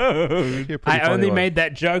good. dude. You're a pretty I funny only one. made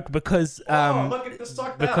that joke because look at the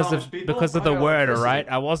suck because of the word. All right,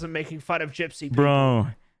 I wasn't making fun of gypsy people.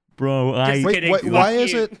 Bro, Just Wait, kidding. wait, Fuck why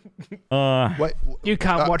is you. it? You Wait,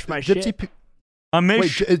 can't watch my gypsy shit. pe- I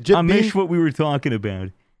miss Wait, gy- I miss being- what we were talking about.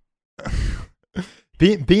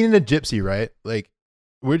 being a gypsy, right? Like,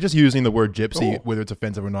 we're just using the word gypsy, Oh. whether it's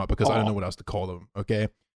offensive or not, because I don't know what else to call them. Okay.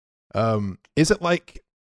 Is it like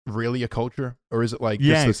really a culture, or is it like just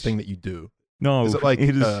Yes. this thing that you do? No, Is it like?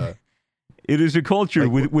 it is a culture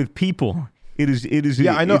like with people. It is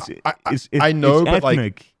Yeah, I know. I know, it's but, like,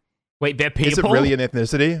 ethnic. Wait, they're people. is it really an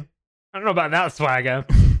ethnicity? I don't know about that swagger.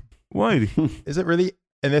 What? Is it really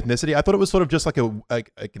an ethnicity? I thought it was sort of just like an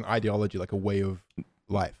ideology, like a way of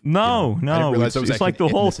life. No, you know? I didn't no, realize that was it's like the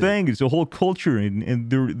actually whole ethnicity. thing. It's a whole culture, and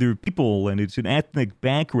they're people, and it's an ethnic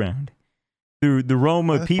background. They're the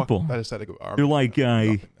Roma Why the fuck people. did I decide to go army? They're like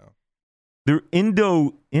Nothing now. they're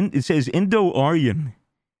it says Indo-Aryan.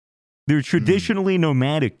 They're traditionally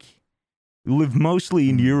nomadic. Live mostly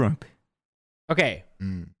in Europe. Okay,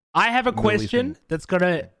 Mm. I have a Middle question Eastern. that's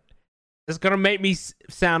gonna make me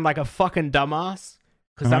sound like a fucking dumbass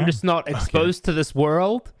because I'm just not exposed to this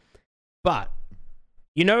world. But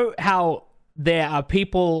you know how there are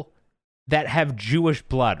people that have Jewish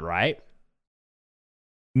blood, right?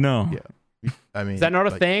 No. Yeah. I mean, Is that not a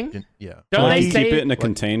like, thing? Yeah. Don't Like, they you say keep it in a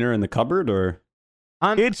container in the cupboard, or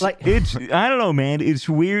It's I don't know, man. It's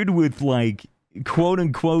weird with like quote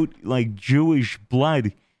unquote like Jewish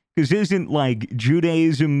blood, because isn't like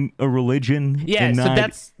Judaism a religion? Yeah, and so not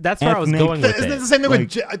that's where I was ethnic? going with Isn't that it. the same thing Like-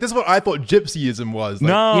 with? This is what I thought gypsyism was. Like,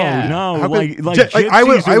 No, Yeah. no, How like could- like like, I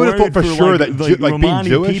would- gypsies I are would have thought word for sure like, that being Romani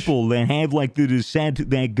Jewish- people that have like the descent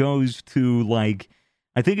that goes to like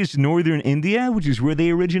I think it's northern India, which is where they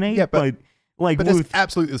originate. Yeah, but like but that's with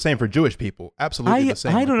absolutely the same for Jewish people. Absolutely the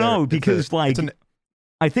same. I Like, don't know, it's because like it's an-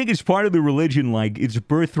 I think it's part of the religion, like it's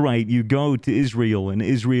birthright. You go to Israel, and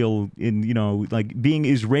Israel, in like being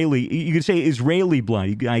Israeli, you could say Israeli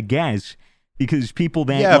blood, I guess, because people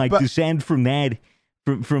that Yeah, like but- descend from that,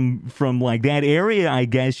 from like that area, I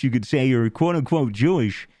guess you could say are quote unquote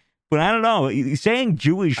Jewish. But I don't know, saying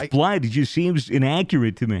Jewish blood just seems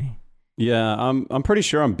inaccurate to me. yeah, I'm pretty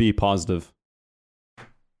sure I'm B positive.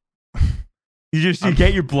 You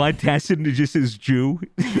get your blood tested and it just says Jew,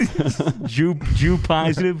 Jew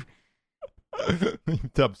positive.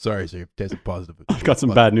 I'm sorry, sir. You've tested positive. I've got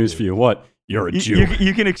some bad news for you. What? You're a Jew.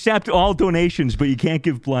 You can accept all donations, but you can't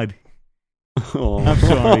give blood. Oh. I'm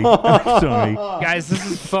sorry. I'm sorry. Guys, this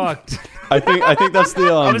is fucked. I think that's the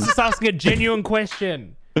I was just asking a genuine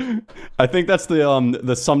question. I think that's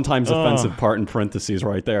the sometimes offensive part in parentheses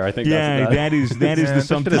right there. I think Yeah, that is Man, the that shit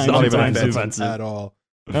sometimes is not even offensive. offensive at all.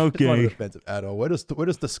 It's not Okay. offensive at all. We're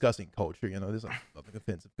just discussing culture. You know, there's nothing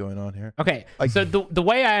offensive going on here. Okay, Like- so the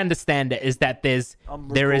way I understand it is that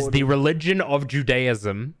there is the religion of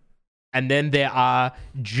Judaism, and then there are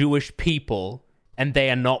Jewish people, and they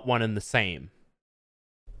are not one and the same.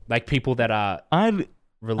 Like people that are I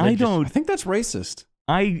religious. I think that's racist.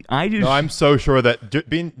 I just No, I'm so sure that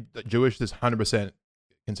being Jewish is 100%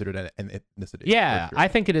 considered an ethnicity. Yeah, for sure. I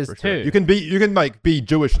think it is For too. sure. You can like be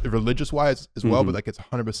Jewish religious wise as well, Mhm. but like it's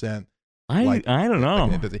 100%. I Like, don't know.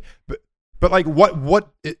 Like an ethnicity. But like what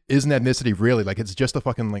is an ethnicity really? Like it's just a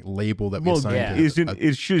fucking like label that we Well, assign yeah. to isn't a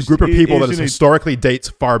it's just group of people that isn't it- historically dates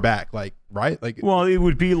far back, like right? Like Well, it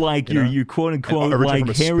would be like You know? your quote unquote origin like from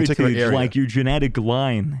a particular heritage, area. like your genetic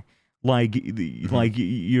line, like like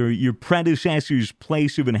your predecessor's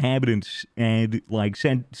place of inhabitance and like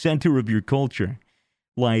center of your culture.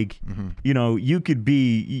 Like you could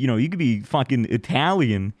be fucking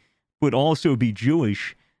Italian, but also be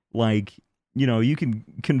Jewish. Like you can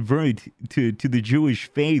convert to the Jewish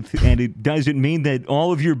faith, and it doesn't mean that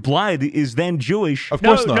all of your blood is then Jewish. of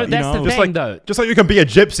no, course not. no, that's know, the just thing like though. just like you can be a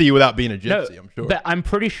gypsy without being a No, gypsy. I'm sure. but I'm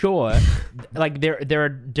pretty sure, like there are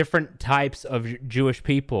different types of Jewish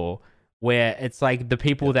people where it's like the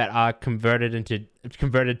people that are converted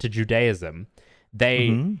to Judaism,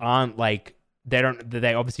 they aren't like they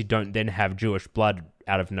obviously don't then have Jewish blood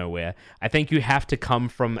out of nowhere. I think you have to come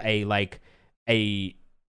from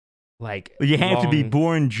you have to be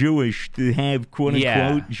born Jewish to have quote unquote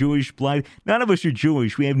Yeah. Jewish blood. None of us are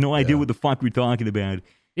Jewish. We have no idea what the fuck we're talking about.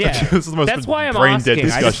 Yeah, This is the most that's why I'm brain dead asking.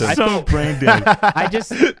 discussion. I So thought, brain dead. I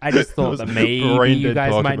just thought that maybe brain you dead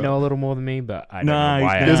guys talk might about. know a little more than me, but I don't Nah, know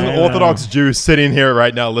why. it's There's not. an Yeah. Orthodox Jew sitting here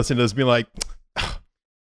right now listening to this being like,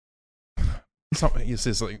 something. It's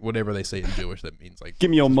just like whatever they say in Jewish that means like. Give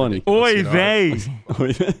me your it's money. ridiculous, Oy you know? vey,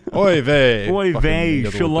 Oy vey. oy Fucking vey,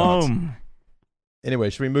 little dots. shalom. Anyway,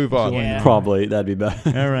 should we move on? Yeah. Probably that'd be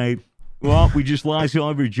better. All right. Well, we just lost all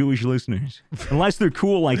of our Jewish listeners, unless they're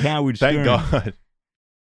cool like Howard Stern. Thank God.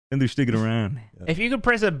 And they're sticking around. If you could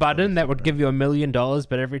press a button that would give you $1 million,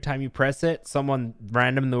 but every time you press it, someone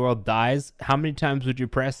random in the world dies, how many times would you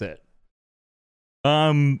press it?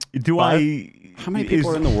 Do Five? I? How many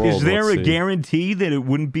people are in the world? Is there Let's a see. guarantee that it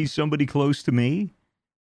wouldn't be somebody close to me?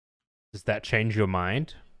 Does that change your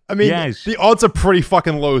mind? I mean, Yes. the odds are pretty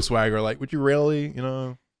fucking low, Swagger. Like, would you really,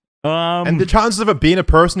 And the chances of it being a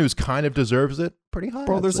person who's kind of deserves it, pretty high.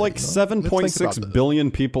 Bro, I'd there's say, like Let's think about 7.6 this.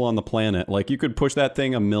 billion people on the planet. Like, you could push that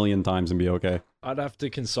thing 1,000,000 times and be okay. I'd have to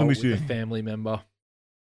consult me with a see. family member.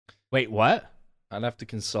 Wait, what? I'd have to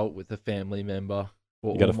consult with a family member.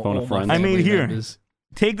 Or You gotta all my- phone a all my friend. I mean, family here. members.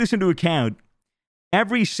 Take this into account.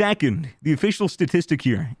 every second, the official statistic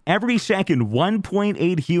here, every second,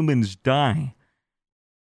 1.8 humans die.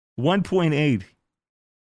 1.8.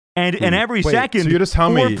 And every Wait, second, so you're just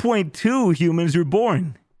telling me- 4.2 humans are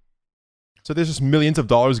born. So there's just millions of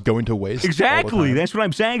dollars going to waste. all the Exactly. time. That's what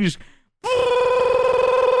I'm saying. Just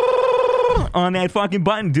on that fucking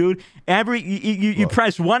button, dude. You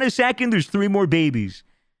press one a second, there's 3 more babies.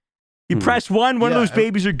 You press one of Yeah, those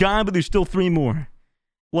babies are gone, but there's still 3 more.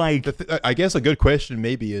 Like, I guess a good question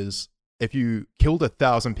maybe is if you killed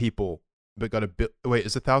 1,000 people but got wait,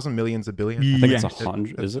 is 1,000 millions a billion? I think Yes. it's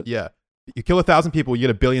 100. Is it? Yeah. You kill 1,000 people, you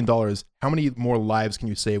get $1 billion. How many more lives can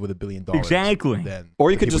you save with $1 billion? Exactly. Than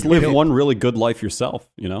Or you the could people just live killed? one really good life yourself,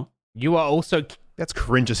 you know? You are also That's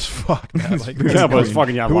cringe as fuck, man. Like, Yeah, but it's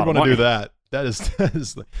fucking, yeah, a who lot would of want to do money. that? That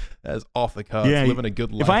is off the cuff. Yeah, Living a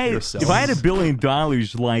good life if I for yourself. if I had $1 billion,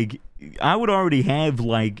 like, I would already have,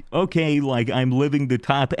 like, okay, like, I'm living the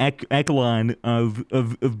top echelon of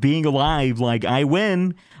being alive. Like, I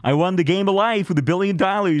won the game of life with $1 billion.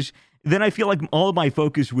 Then I feel like all of my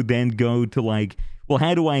focus would then go to, like, well,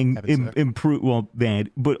 how do I improve? Well, that,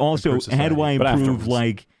 but also Improve how do I society. But improve, afterwards.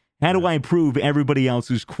 like, how do I improve everybody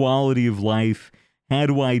else's quality of life? How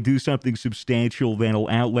do I do something substantial that'll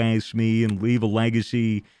outlast me and leave a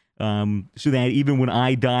legacy, so that even when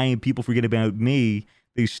I die and people forget about me,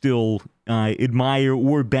 they still admire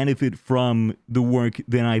or benefit from the work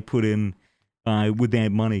that I put in with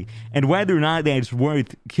that money. And whether or not that's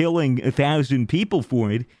worth killing 1,000 people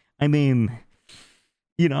for it, I mean,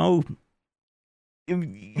 I wouldn't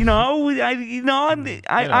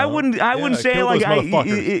say kill like those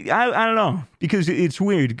motherfuckers. I don't know, because it's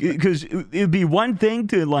weird, because it'd be one thing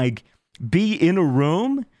to like be in a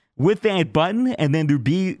room with that button and then there'd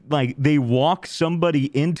be like they walk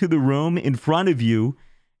somebody into the room in front of you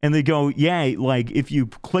and they go, yeah, like if you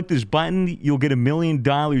click this button you'll get $1 million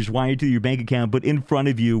wired to your bank account, but in front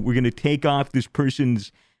of you we're going to take off this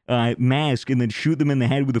person's mask and then shoot them in the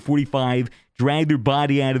head with a 45, drag their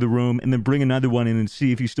body out of the room, and then bring another one in and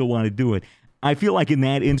see if you still want to do it. I feel like in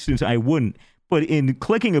that instance I wouldn't. But in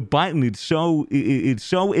clicking a button, it's so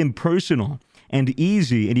impersonal and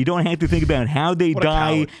easy, and you don't have to think about how they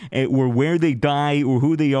die or where they die or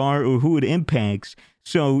who they are or who it impacts.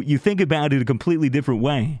 So you think about it a completely different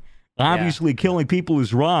way. Obviously, killing people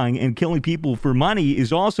is wrong, and killing people for money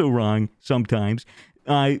is also wrong sometimes.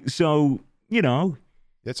 So,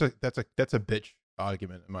 That's a bitch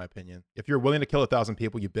argument, in my opinion. If you're willing to kill 1,000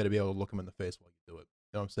 people, you better be able to look them in the face while you do it.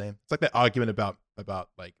 You know what I'm saying? It's like that argument about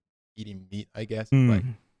like eating meat, I guess. Like,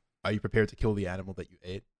 are you prepared to kill the animal that you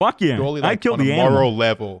ate? Fuck yeah, Surely, I killed on the a animal. moral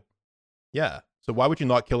level. Yeah. So why would you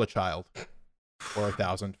not kill a child for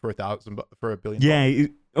 1,000 for $1 billion? Yeah.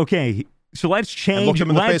 Okay. So let's change. look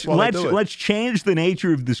them in the face while they do it. Let's change the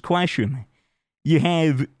nature of this question. You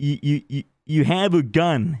have you have a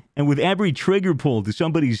gun, and with every trigger pull to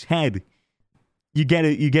somebody's head, you get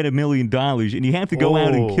 $1 million, and you have to go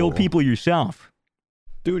out and kill people yourself.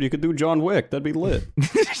 Dude, you could do John Wick. That'd be lit.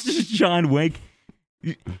 John Wick.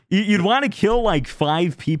 You'd want to kill like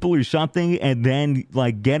 5 people or something, and then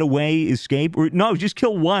like get away, escape, or no, just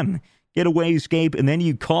kill one, get away, escape, and then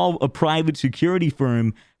you call a private security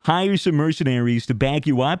firm, hire some mercenaries to back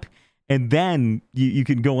you up, and then you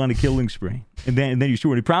can go on a killing spree, and then you're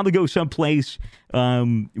sure to probably go someplace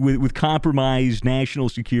with compromised national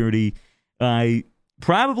security,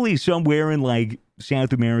 probably somewhere in like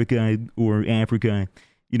South America or Africa,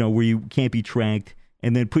 where you can't be tracked,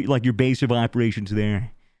 and then put like your base of operations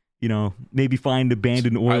there. Maybe find an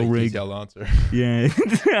abandoned oil rig. Detailed answer. Yeah,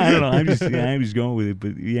 I don't know. I'm just going with it,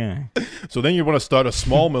 but yeah. So then you want to start a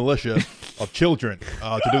small militia of children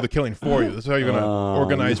to do the killing for you. This is how you're going to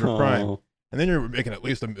organize your crime. And then you're making at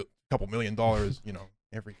least a couple $1 million,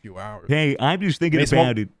 every few hours. Hey, I'm just thinking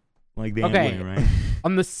about it like that Okay. way, right?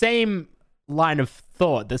 on the same line of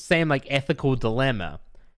thought, the same like ethical dilemma.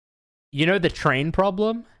 You know the train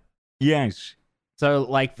problem? Yes. So,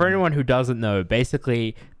 like, for anyone who doesn't know,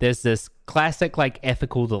 basically, there's this classic, like,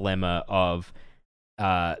 ethical dilemma of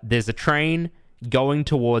there's a train going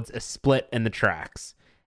towards a split in the tracks.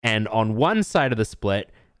 And on one side of the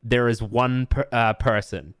split, there is one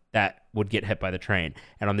person that would get hit by the train.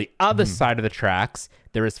 And on the other side of the tracks,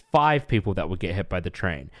 there is 5 people that would get hit by the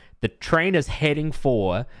train. The train is heading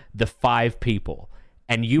for the 5 people.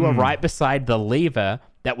 And you are right beside the lever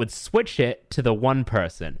that would switch it to the one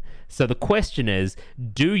person. So the question is,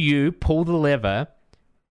 do you pull the lever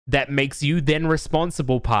that makes you then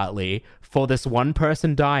responsible partly for this one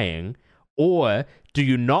person dying, or do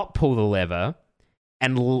you not pull the lever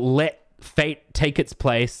and let fate take its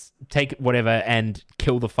place, take whatever, and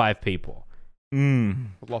kill the 5 people?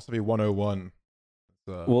 Philosophy 101.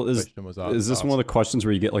 question was asked. Is this one of the questions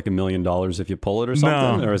where you get like $1 million if you pull it or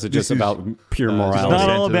something? Or is it just about pure morality? It's not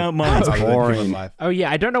all about money. It's boring. Oh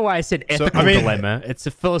yeah, I don't know why I said ethical dilemma. It's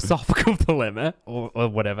a philosophical dilemma or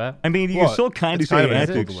whatever. I mean, you still kind of say an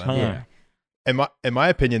ethical ethics, dilemma. huh? Yeah. In my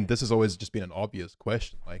opinion, this has always just been an obvious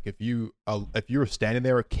question. Like if you're standing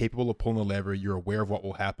there capable of pulling a lever, you're aware of what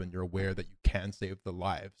will happen, you're aware that you can save the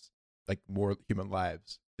lives, like more human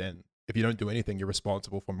lives, then if you don't do anything, you're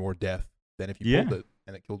responsible for more death than if you pulled it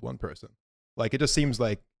and it killed one person. Like it just seems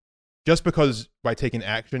like just because by taking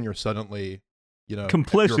action you're suddenly,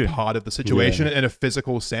 complicit. You're part of the situation in a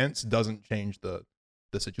physical sense doesn't change the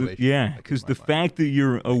situation. Yeah, because the fact that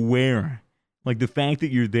you're aware, like the fact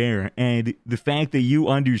that you're there, and the fact that you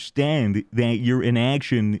understand that your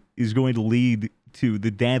inaction is going to lead to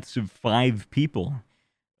the deaths of 5 people,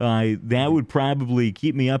 that would probably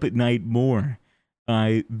keep me up at night more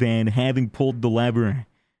than having pulled the lever,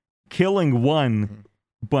 killing 1,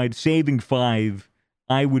 but saving 5.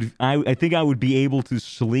 I think I would be able to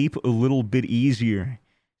sleep a little bit easier,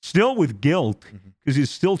 still with guilt, because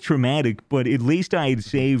it's still traumatic, but at least I had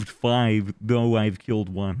saved 5, though I've killed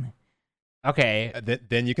 1. Okay.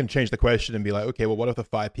 Then you can change the question and be like, okay, well, what if the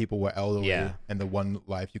 5 people were elderly and the 1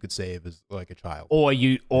 life you could save is like a child? Or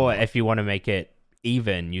if you want to make it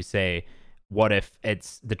even, you say, what if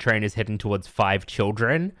it's the train is heading towards 5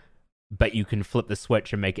 children, but you can flip the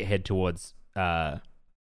switch and make it head towards 5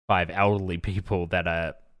 elderly people that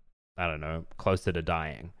are, I don't know, closer to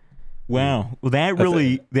dying. Wow. Well, that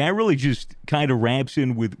really just kind of wraps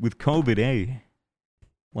in with COVID, eh?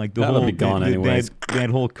 Like the That'll whole be gone anyways. that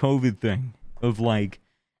whole COVID thing of like,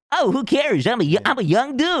 Oh, who cares? I'm a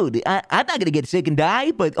young dude. I'm not gonna get sick and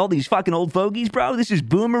die. But all these fucking old fogies, bro. This is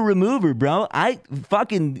boomer remover, bro. I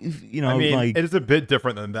fucking, I mean, like it is a bit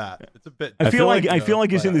different than that. It's a bit. I feel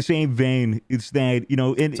like it's in the same vein. It's that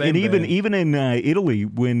and even in Italy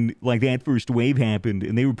when like that first wave happened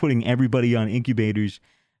and they were putting everybody on incubators.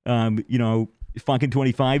 Fucking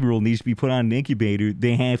 25-year-old needs to be put on an incubator.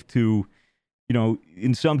 They have to.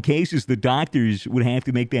 In some cases, the doctors would have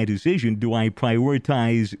to make that decision. Do I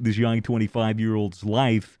prioritize this young 25-year-old's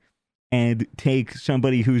life and take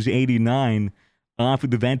somebody who's 89 off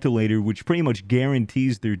of the ventilator, which pretty much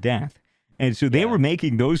guarantees their death? And so they were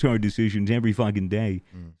making those hard decisions every fucking day.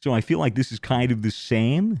 So I feel like this is kind of the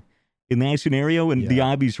same in that scenario. And the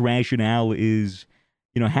obvious rationale is,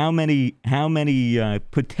 how many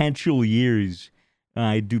potential years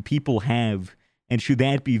do people have, and should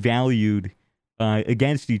that be valued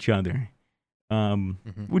against each other,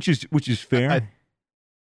 which is fair.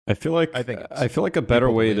 I feel like a better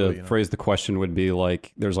way to phrase the question would be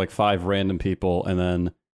like there's like 5 random people and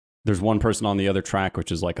then there's one person on the other track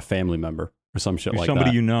which is like a family member or some shit like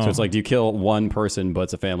somebody that. So it's like, do you kill one person but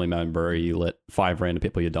it's a family member, or you let 5 random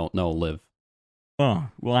people you don't know live? Oh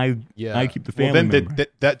well, I keep the family member.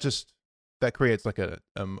 That creates like a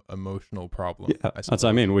emotional problem. Yeah, that's what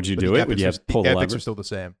I mean. Would you do it? Would you have to pull the ethics lever? are still the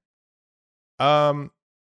same.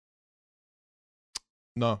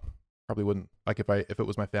 No, probably wouldn't. Like if it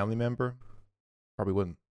was my family member, probably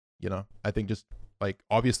wouldn't. I think just like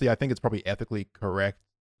obviously I think it's probably ethically correct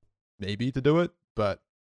maybe to do it, but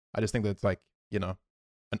I just think that it's like, an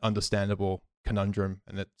understandable conundrum,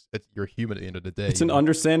 and it's you're human at the end of the day. It's an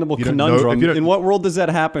understandable conundrum. In what world does that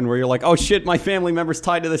happen where you're like, oh shit, my family member's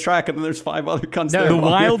tied to the track and then there's 5 other cunts there? The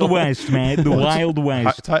Wild West, man. The Wild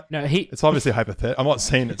West. It's obviously hypothetical. I'm not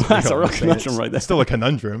saying it's that's a real conundrum right there. It's still a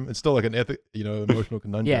conundrum. It's still like an emotional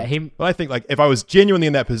conundrum. Yeah, but I think like if I was genuinely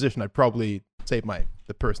in that position, I'd probably save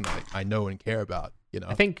the person that I know and care about.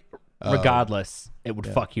 I think regardless, it would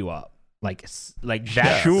fuck you up. Like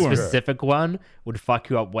that specific one would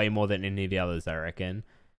fuck you up way more than any of the others, I reckon.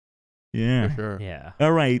 Yeah. For sure. Yeah.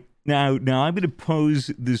 All right. Now I'm going to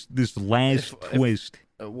pose this last twist.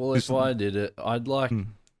 If I did it, I'd like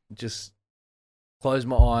just close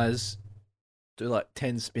my eyes, do like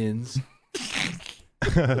 10 spins,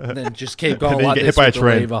 and then just keep going like this with the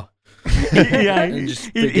lever. Yeah, and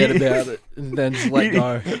just forget about it, and then just let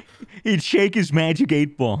go. He'd shake his magic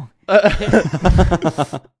 8-ball.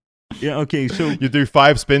 Yeah, okay, so you do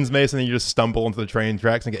 5 spins, Mason, and you just stumble onto the train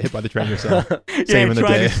tracks and get hit by the train yourself. Same in the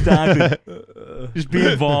day. To stop it. Just be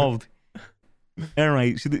involved. All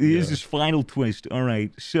right, so here's this final twist. All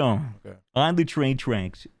right, so on the train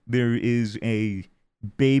tracks, there is a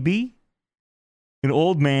baby, an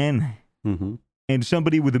old man, and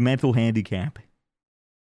somebody with a mental handicap.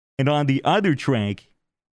 And on the other track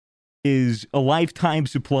is a lifetime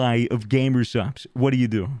supply of gamer subs. What do you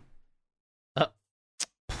do?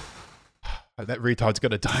 That retard's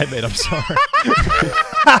gonna die, mate. I'm sorry.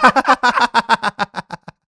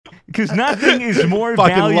 Because nothing is more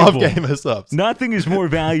Fucking valuable. love gamer subs. Nothing is more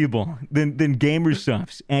valuable than gamer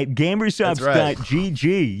subs at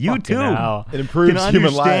gamersubs.gg. You Fucking too hell. It improves can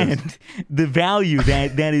human lives. understand the value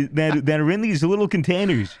that are in these little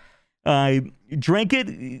containers. Drink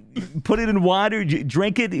it, put it in water,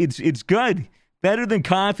 drink it. It's good. Better than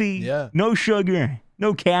coffee. Yeah. No sugar,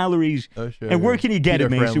 no calories. No sugar. And where can you get it,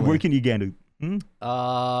 Mason? Keto-friendly. Where can you get it?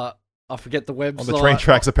 I forget the website. On the train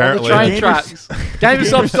tracks, apparently. On the train tracks.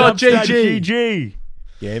 Gamersubs.gg.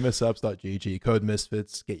 Gamersubs.gg. Code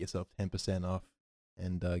misfits. Get yourself 10% off,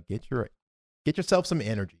 and get yourself some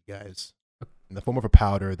energy, guys, in the form of a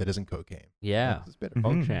powder that isn't cocaine. Yeah. This is better.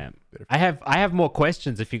 PogChamp. I have more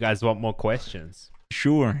questions if you guys want more questions.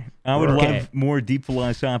 Sure. I would Okay. love more deep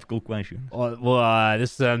philosophical questions. Well,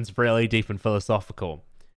 this sounds really deep and philosophical.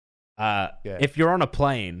 If you're on a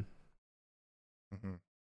plane Mhm.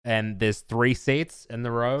 and there's 3 seats in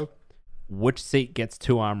the row, which seat gets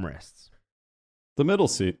 2 armrests? The middle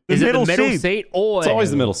seat. Is it the middle middle seat. seat or It's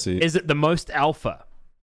always the middle seat. is it the most alpha?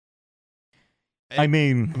 I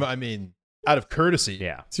mean, Out of courtesy.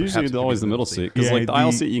 Yeah. It's usually Perhaps it could always be the middle seat. Because Yeah, like the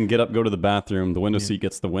aisle the- seat, you can get up, go to the bathroom. The window seat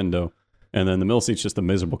gets the window. And then the middle seat's just a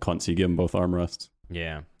miserable cunt, so you give them both armrests.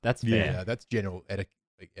 Yeah, that's Yeah. fair. Yeah, that's general etiquette,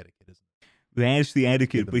 isn't it? that's the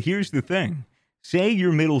etiquette. But here's the thing. Say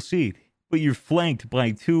you're middle seat, but you're flanked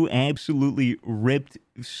by 2 absolutely ripped,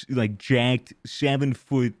 like jacked,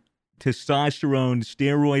 7-foot, testosterone,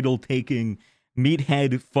 steroidal-taking,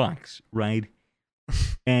 meathead fucks, right?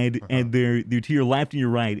 And they're to your left and your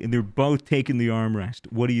right, and they're both taking the armrest.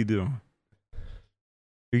 What do you do?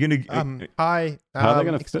 You're gonna Hi. How are they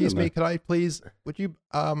gonna fit excuse in me, there? could I please would you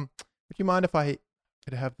mind if I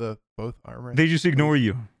could have the both armrests? they just ignore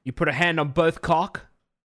you. You put a hand on both cock,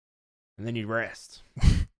 and then you rest.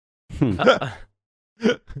 That's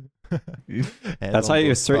how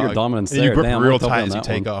you assert your dominance And there. you grip Damn, real looked up tight on as you that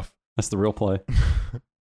take one. off. That's the real play.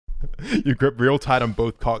 You grip real tight on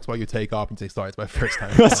both cocks while you take off and say, sorry, it's my first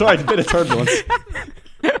time. That's right, a bit of turbulence.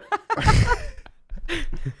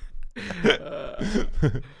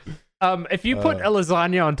 If you put a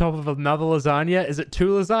lasagna on top of another lasagna, is it 2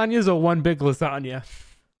 lasagnas or 1 big lasagna?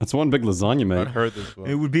 That's one big lasagna, I've mate. heard this It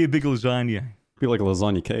one. would be a big lasagna. Be like a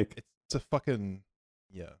lasagna cake. It's a fucking,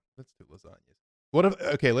 yeah, let's do lasagnas. What if,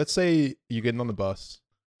 okay, let's say you're getting on the bus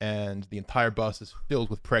and the entire bus is filled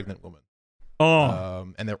with pregnant women. Oh,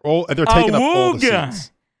 And they're taking up all the Awooga.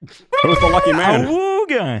 seats. Who's the lucky man?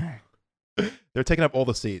 Awooga. They're taking up all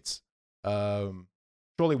the seats.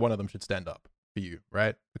 Surely one of them should stand up for you,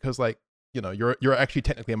 right? Because like, you know, you're actually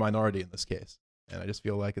technically a minority in this case. And I just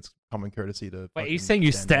feel like it's common courtesy to Wait, are you fucking saying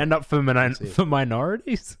you stand up for That's it. for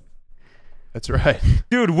minorities? That's right.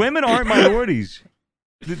 Dude, women aren't minorities.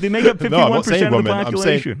 They make up 51% No, I'm not saying of the women. I'm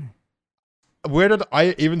saying- population. Where did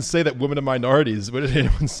I even say that women are minorities? Where did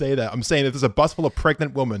anyone say that? I'm saying if there's a bus full of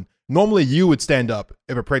pregnant women, normally you would stand up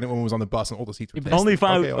if a pregnant woman was on the bus and all the seats were taken. Only if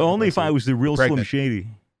I Okay, only if I was the real Slim Pregnant. Shady.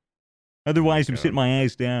 Otherwise, I'm Yeah. sitting my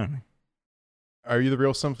ass down. Are you the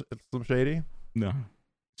real Slim Shady? No,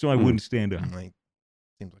 so I wouldn't stand up. Like,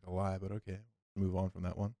 seems like a lie, but okay. Move on from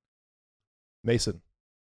that one. Mason,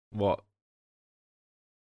 What?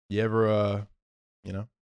 you ever, you know?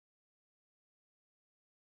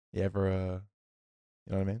 You know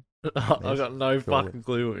what I mean? I got no Surely. fucking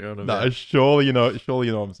clue what you're on about. No, surely you know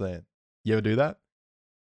what I'm saying. You ever do that?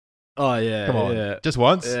 Oh yeah, Come on. yeah. Just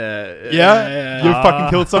once? Yeah. You've fucking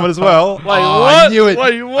killed someone as well. Wait, Oh, what? I knew it.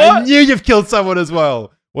 Wait, I what? knew you've killed someone as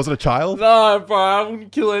well. Was it a child? No, bro, I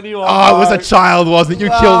wouldn't kill anyone. Oh, it was a bro. child, wasn't it? You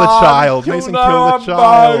No, killed a I child. didn't Mason kill killed no a one,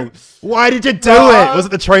 child. bro. Why did you do No. it? Was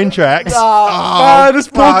it the train tracks? No, Oh, man, it's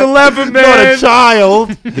pulled the fuck. lever, Not man. a child.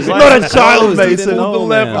 Not a child, Mason. Mason. Pulled the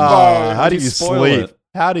lever, Oh, bro. how do You you spoil sleep? it.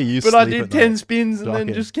 How do you sleep? But I did at 10 night? spins and then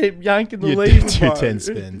Shocking. just keep yanking the You lever, did do bro. 10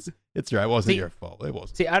 spins. It's right. It wasn't See- your fault. It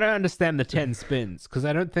wasn't. See, I don't understand the 10 spins because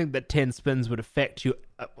I don't think that 10 spins would affect you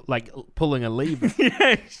like pulling a lever.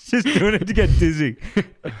 Yeah, he's just doing it to get dizzy.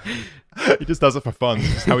 He just does it for fun.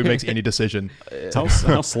 It's how he makes any decision. How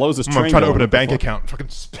slow is this I'm train trying to going? open a What the bank fuck? account. Fucking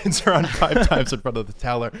spins around 5 times in front of the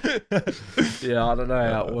teller. Yeah, I don't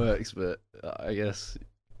know how it works, but I guess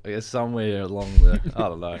somewhere along there, I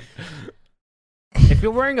don't know. If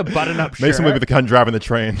you're wearing a button-up shirt, Mason would be the cunt driving the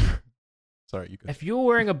train. Sorry, you could. if you're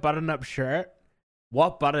wearing a button-up shirt,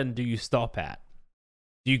 what button do you stop at?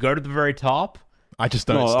 Do you go to the very top, I just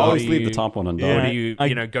don't No, I stop. always Do leave you- the top one undone. or Yeah, do you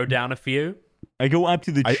I- go down a few? I go up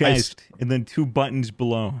to the I- chest and then 2 buttons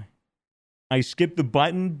below. I skip the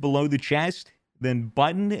button below the chest, then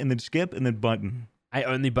button, and then skip, and then button. I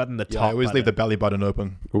only button the Yeah, top. I always leave the button. belly button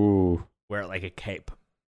open. Ooh. Wear it like a cape.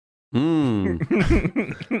 Hmm.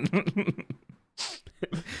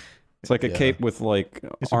 It's like a cape with like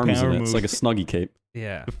It's a arms in power it. It's move. like a snuggie cape.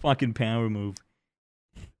 Yeah. The fucking power move.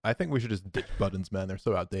 I think we should just ditch buttons, man. They're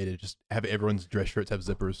so outdated. Just have everyone's dress shirts have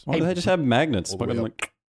zippers. Why do they just have magnets? All the way Fucking, up.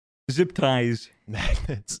 like, Zip ties.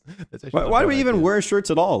 Magnets. That's actually why not do a we bad even idea. wear shirts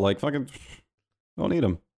at all? Like fucking, don't need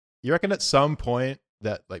them. You reckon at some point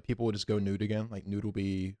that like people will just go nude again? Like nude will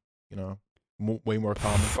be, way more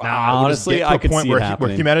common. Honestly, Get to I a could point see where, it where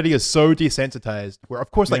happening. humanity is so desensitized, where of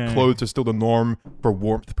course like Yeah. clothes are still the norm for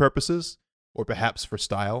warmth purposes, or perhaps for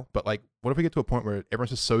style. But like, what if we get to a point where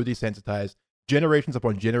everyone's just so desensitized? Generations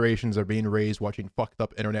upon generations are being raised watching fucked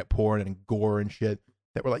up internet porn and gore and shit.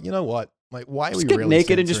 That we're like, you know what? Like, why are Just we get really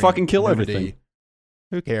naked and just censoring fucking kill nudity? everything.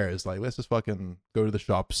 Who cares? Like, let's just fucking go to the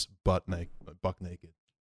shops buck naked.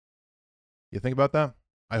 You think about that?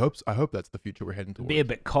 I hope that's the future we're heading It'd towards. be a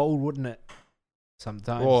bit cold, wouldn't it?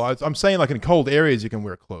 Sometimes. Well, I'm saying like in cold areas you can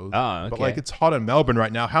wear clothes. Oh, okay. But like it's hot in Melbourne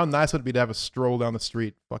right now. How nice would it be to have a stroll down the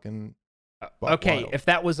street, fucking? buck Okay, wild? if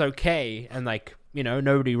that was okay and like,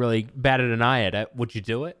 nobody really batted an eye at it, would you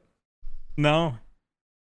do it? No.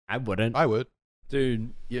 I wouldn't. I would.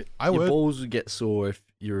 Dude, your would. balls would get sore if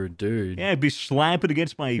you're a dude. Yeah, I'd be slapping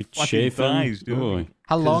against my fucking chafing. thighs, dude. Ooh.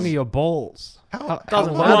 How long are 'Cause- your balls?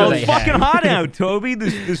 doesn't long matter. do Well, they it's fucking have? hot out, Toby.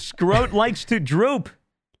 The scrot likes to droop.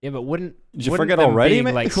 Yeah, but wouldn't Did you wouldn't forget them already, being,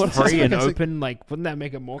 man? like What is this free and fucking- open, like wouldn't that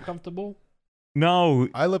make it more comfortable? No.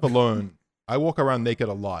 I live alone. I walk around naked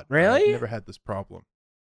a lot. Really? I've never had this problem.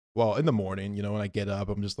 Well, in the morning, when I get up,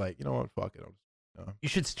 I'm just like, you know what, fuck it. You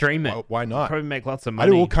should stream it. Why not? Probably make lots of I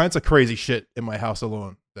money. do all kinds of crazy shit in my house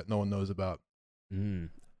alone that no one knows about. Mm,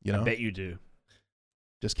 You know, I bet you do.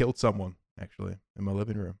 just killed someone actually in my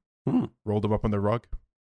living room. Hmm. Rolled them up on the rug.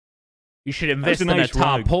 You should invest a in nice a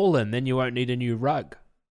rug. tarpaulin, then you won't need a new rug.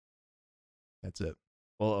 That's it.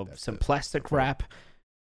 Or That's some it. plastic That's right. wrap.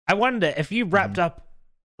 I wonder if you wrapped Mm-hmm. up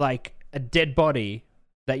like a dead body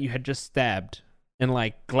that you had just stabbed in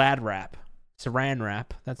like Glad wrap, Saran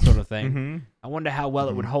wrap, that sort of thing. Mm-hmm. I wonder how well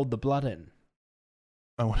it would Mhm. hold the blood in.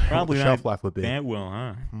 I wonder what Probably the not shelf life would be. That well,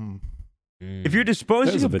 huh? Hmm. If you're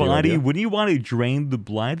disposing There's a of video body, idea. wouldn't you want to drain the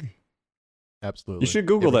blood? Absolutely. You should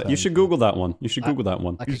Google Every that. You time should Google that one. You should Uh, Google that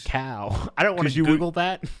one. Like a cow. I don't want 'cause to you would- Google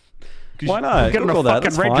that. Why not? Get on a Google that.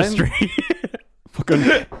 fucking That's fine. registry. Fucking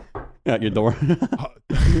at your door.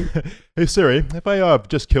 Hey Siri, if I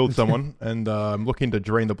just killed someone and I'm looking to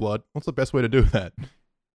drain the blood, what's the best way to do that?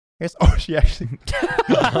 Yes. Oh, she actually.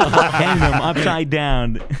 Hang them upside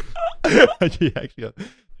down. she actually.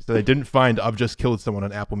 So they didn't find "I've just killed someone"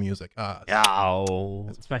 on Apple Music. Oh,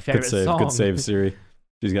 it's my favorite Good save. song. Good save, Siri.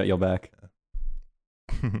 She's got your back.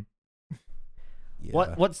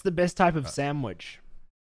 Yeah. What's the best type of sandwich?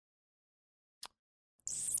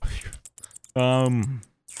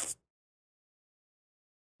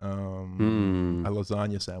 Hmm. A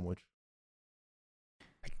lasagna sandwich.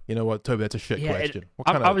 You know what, Toby? That's a shit Yeah, question. What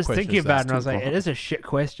kind I of was question thinking is about that? it, and I was like, it is a shit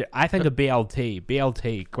question. I think a BLT.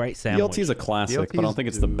 BLT, great sandwich. BLT's a classic, but I don't think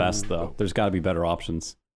it's the best though. BLTs There's got to be better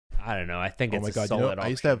options. I don't know. I think Oh it's my a God, solid option. I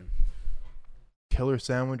used to have killer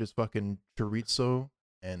sandwich is fucking chorizo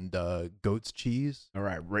and goat's cheese All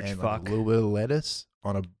right, rich and like, fuck. a little bit of lettuce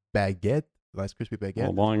on a baguette, nice crispy baguette.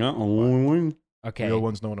 Oh, why not? Oh, Okay. Real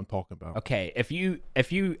ones know what I'm talking about. Okay. If you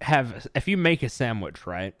make a sandwich,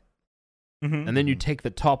 right, Mhm. and then you take the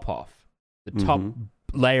top off, the top Mhm.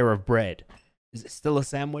 layer of bread, is it still a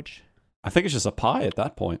sandwich? I think it's just a pie at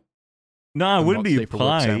that point. No, it A wouldn't not be a safe for work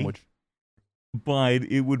pie, sandwich. but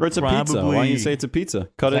it would Or it's a probably. pizza. Why don't you say it's a pizza?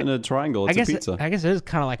 Cut It's it in a triangle. It's I guess a pizza. I guess it is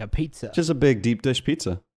kind of like a pizza. It's just a big deep dish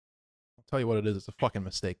pizza. I'll tell you what it is. It's a fucking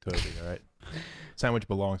mistake, Toby. All right. Sandwich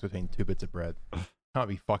belongs between two bits of bread. Can't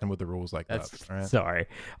be fucking with the rules like That's that. All right. sorry.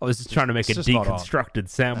 I was just trying to make a it's just not on. deconstructed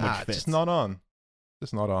sandwich It's fit. just not on.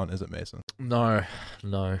 Just not on, is it, Mason? No.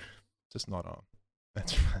 Just not on.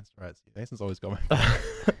 That's right. Mason's always got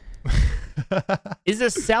my. Is a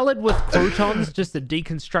salad with croutons just a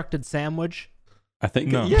deconstructed sandwich? I think.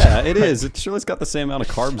 No. Yeah, it is. It sure has got the same amount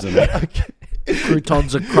of carbs in it.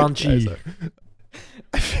 Croutons are crunchy.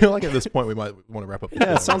 I feel like at this point we might want to wrap up.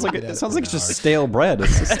 Yeah, it sounds like it's just stale bread.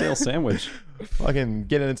 It's a stale sandwich. Fucking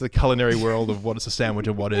getting into the culinary world of what is a sandwich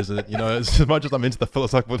and what isn't. You know, as much as I'm into the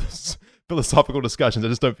philosophical discussions, I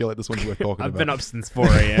just don't feel like this one's worth talking I've about. been up since 4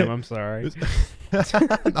 a.m. I'm sorry.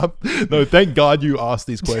 No, thank God you asked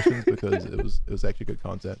these questions because it was actually good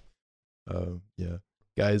content. Yeah,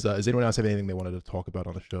 guys, does anyone else have anything they wanted to talk about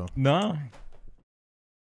on the show? No.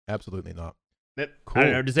 Absolutely not. I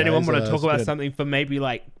don't know. Does anyone Guys, want to talk it's about been- something for maybe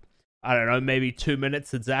like, I don't know, maybe 2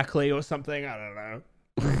 minutes exactly or something? I don't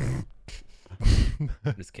know.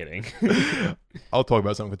 I'm just kidding. I'll talk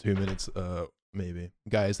about something for 2 minutes, maybe.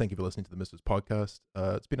 guys, thank you for listening to the Misfits podcast.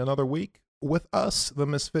 It's been another week with us, the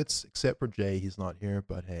Misfits, except for Jay. He's not here,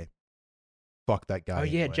 but hey, fuck that guy. Oh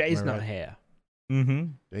yeah, anyway. Jay's Am I not right? here. Mm-hmm.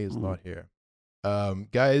 Jay is not here.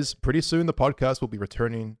 Guys, pretty soon the podcast will be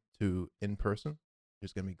returning to in person, which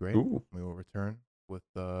is gonna be great. Ooh. We will return with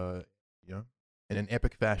in an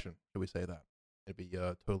epic fashion. Should we say that? It'd be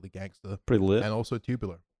totally gangster Pretty lit. and also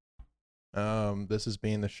tubular. This has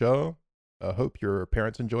been the show. I hope your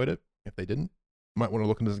parents enjoyed it. If they didn't, you might want to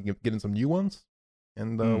look into getting some new ones.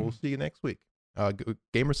 And we'll see you next week.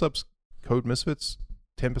 Gamersubs code Misfits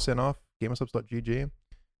 10% off. Gamersubs.gg.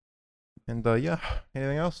 And yeah,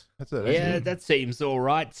 anything else? That's it. Yeah, that seems all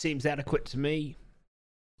right. Seems adequate to me.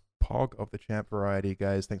 Pog of the champ variety,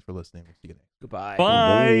 guys. Thanks for listening. We'll see you next. Goodbye.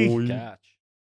 Bye. Boy. Catch.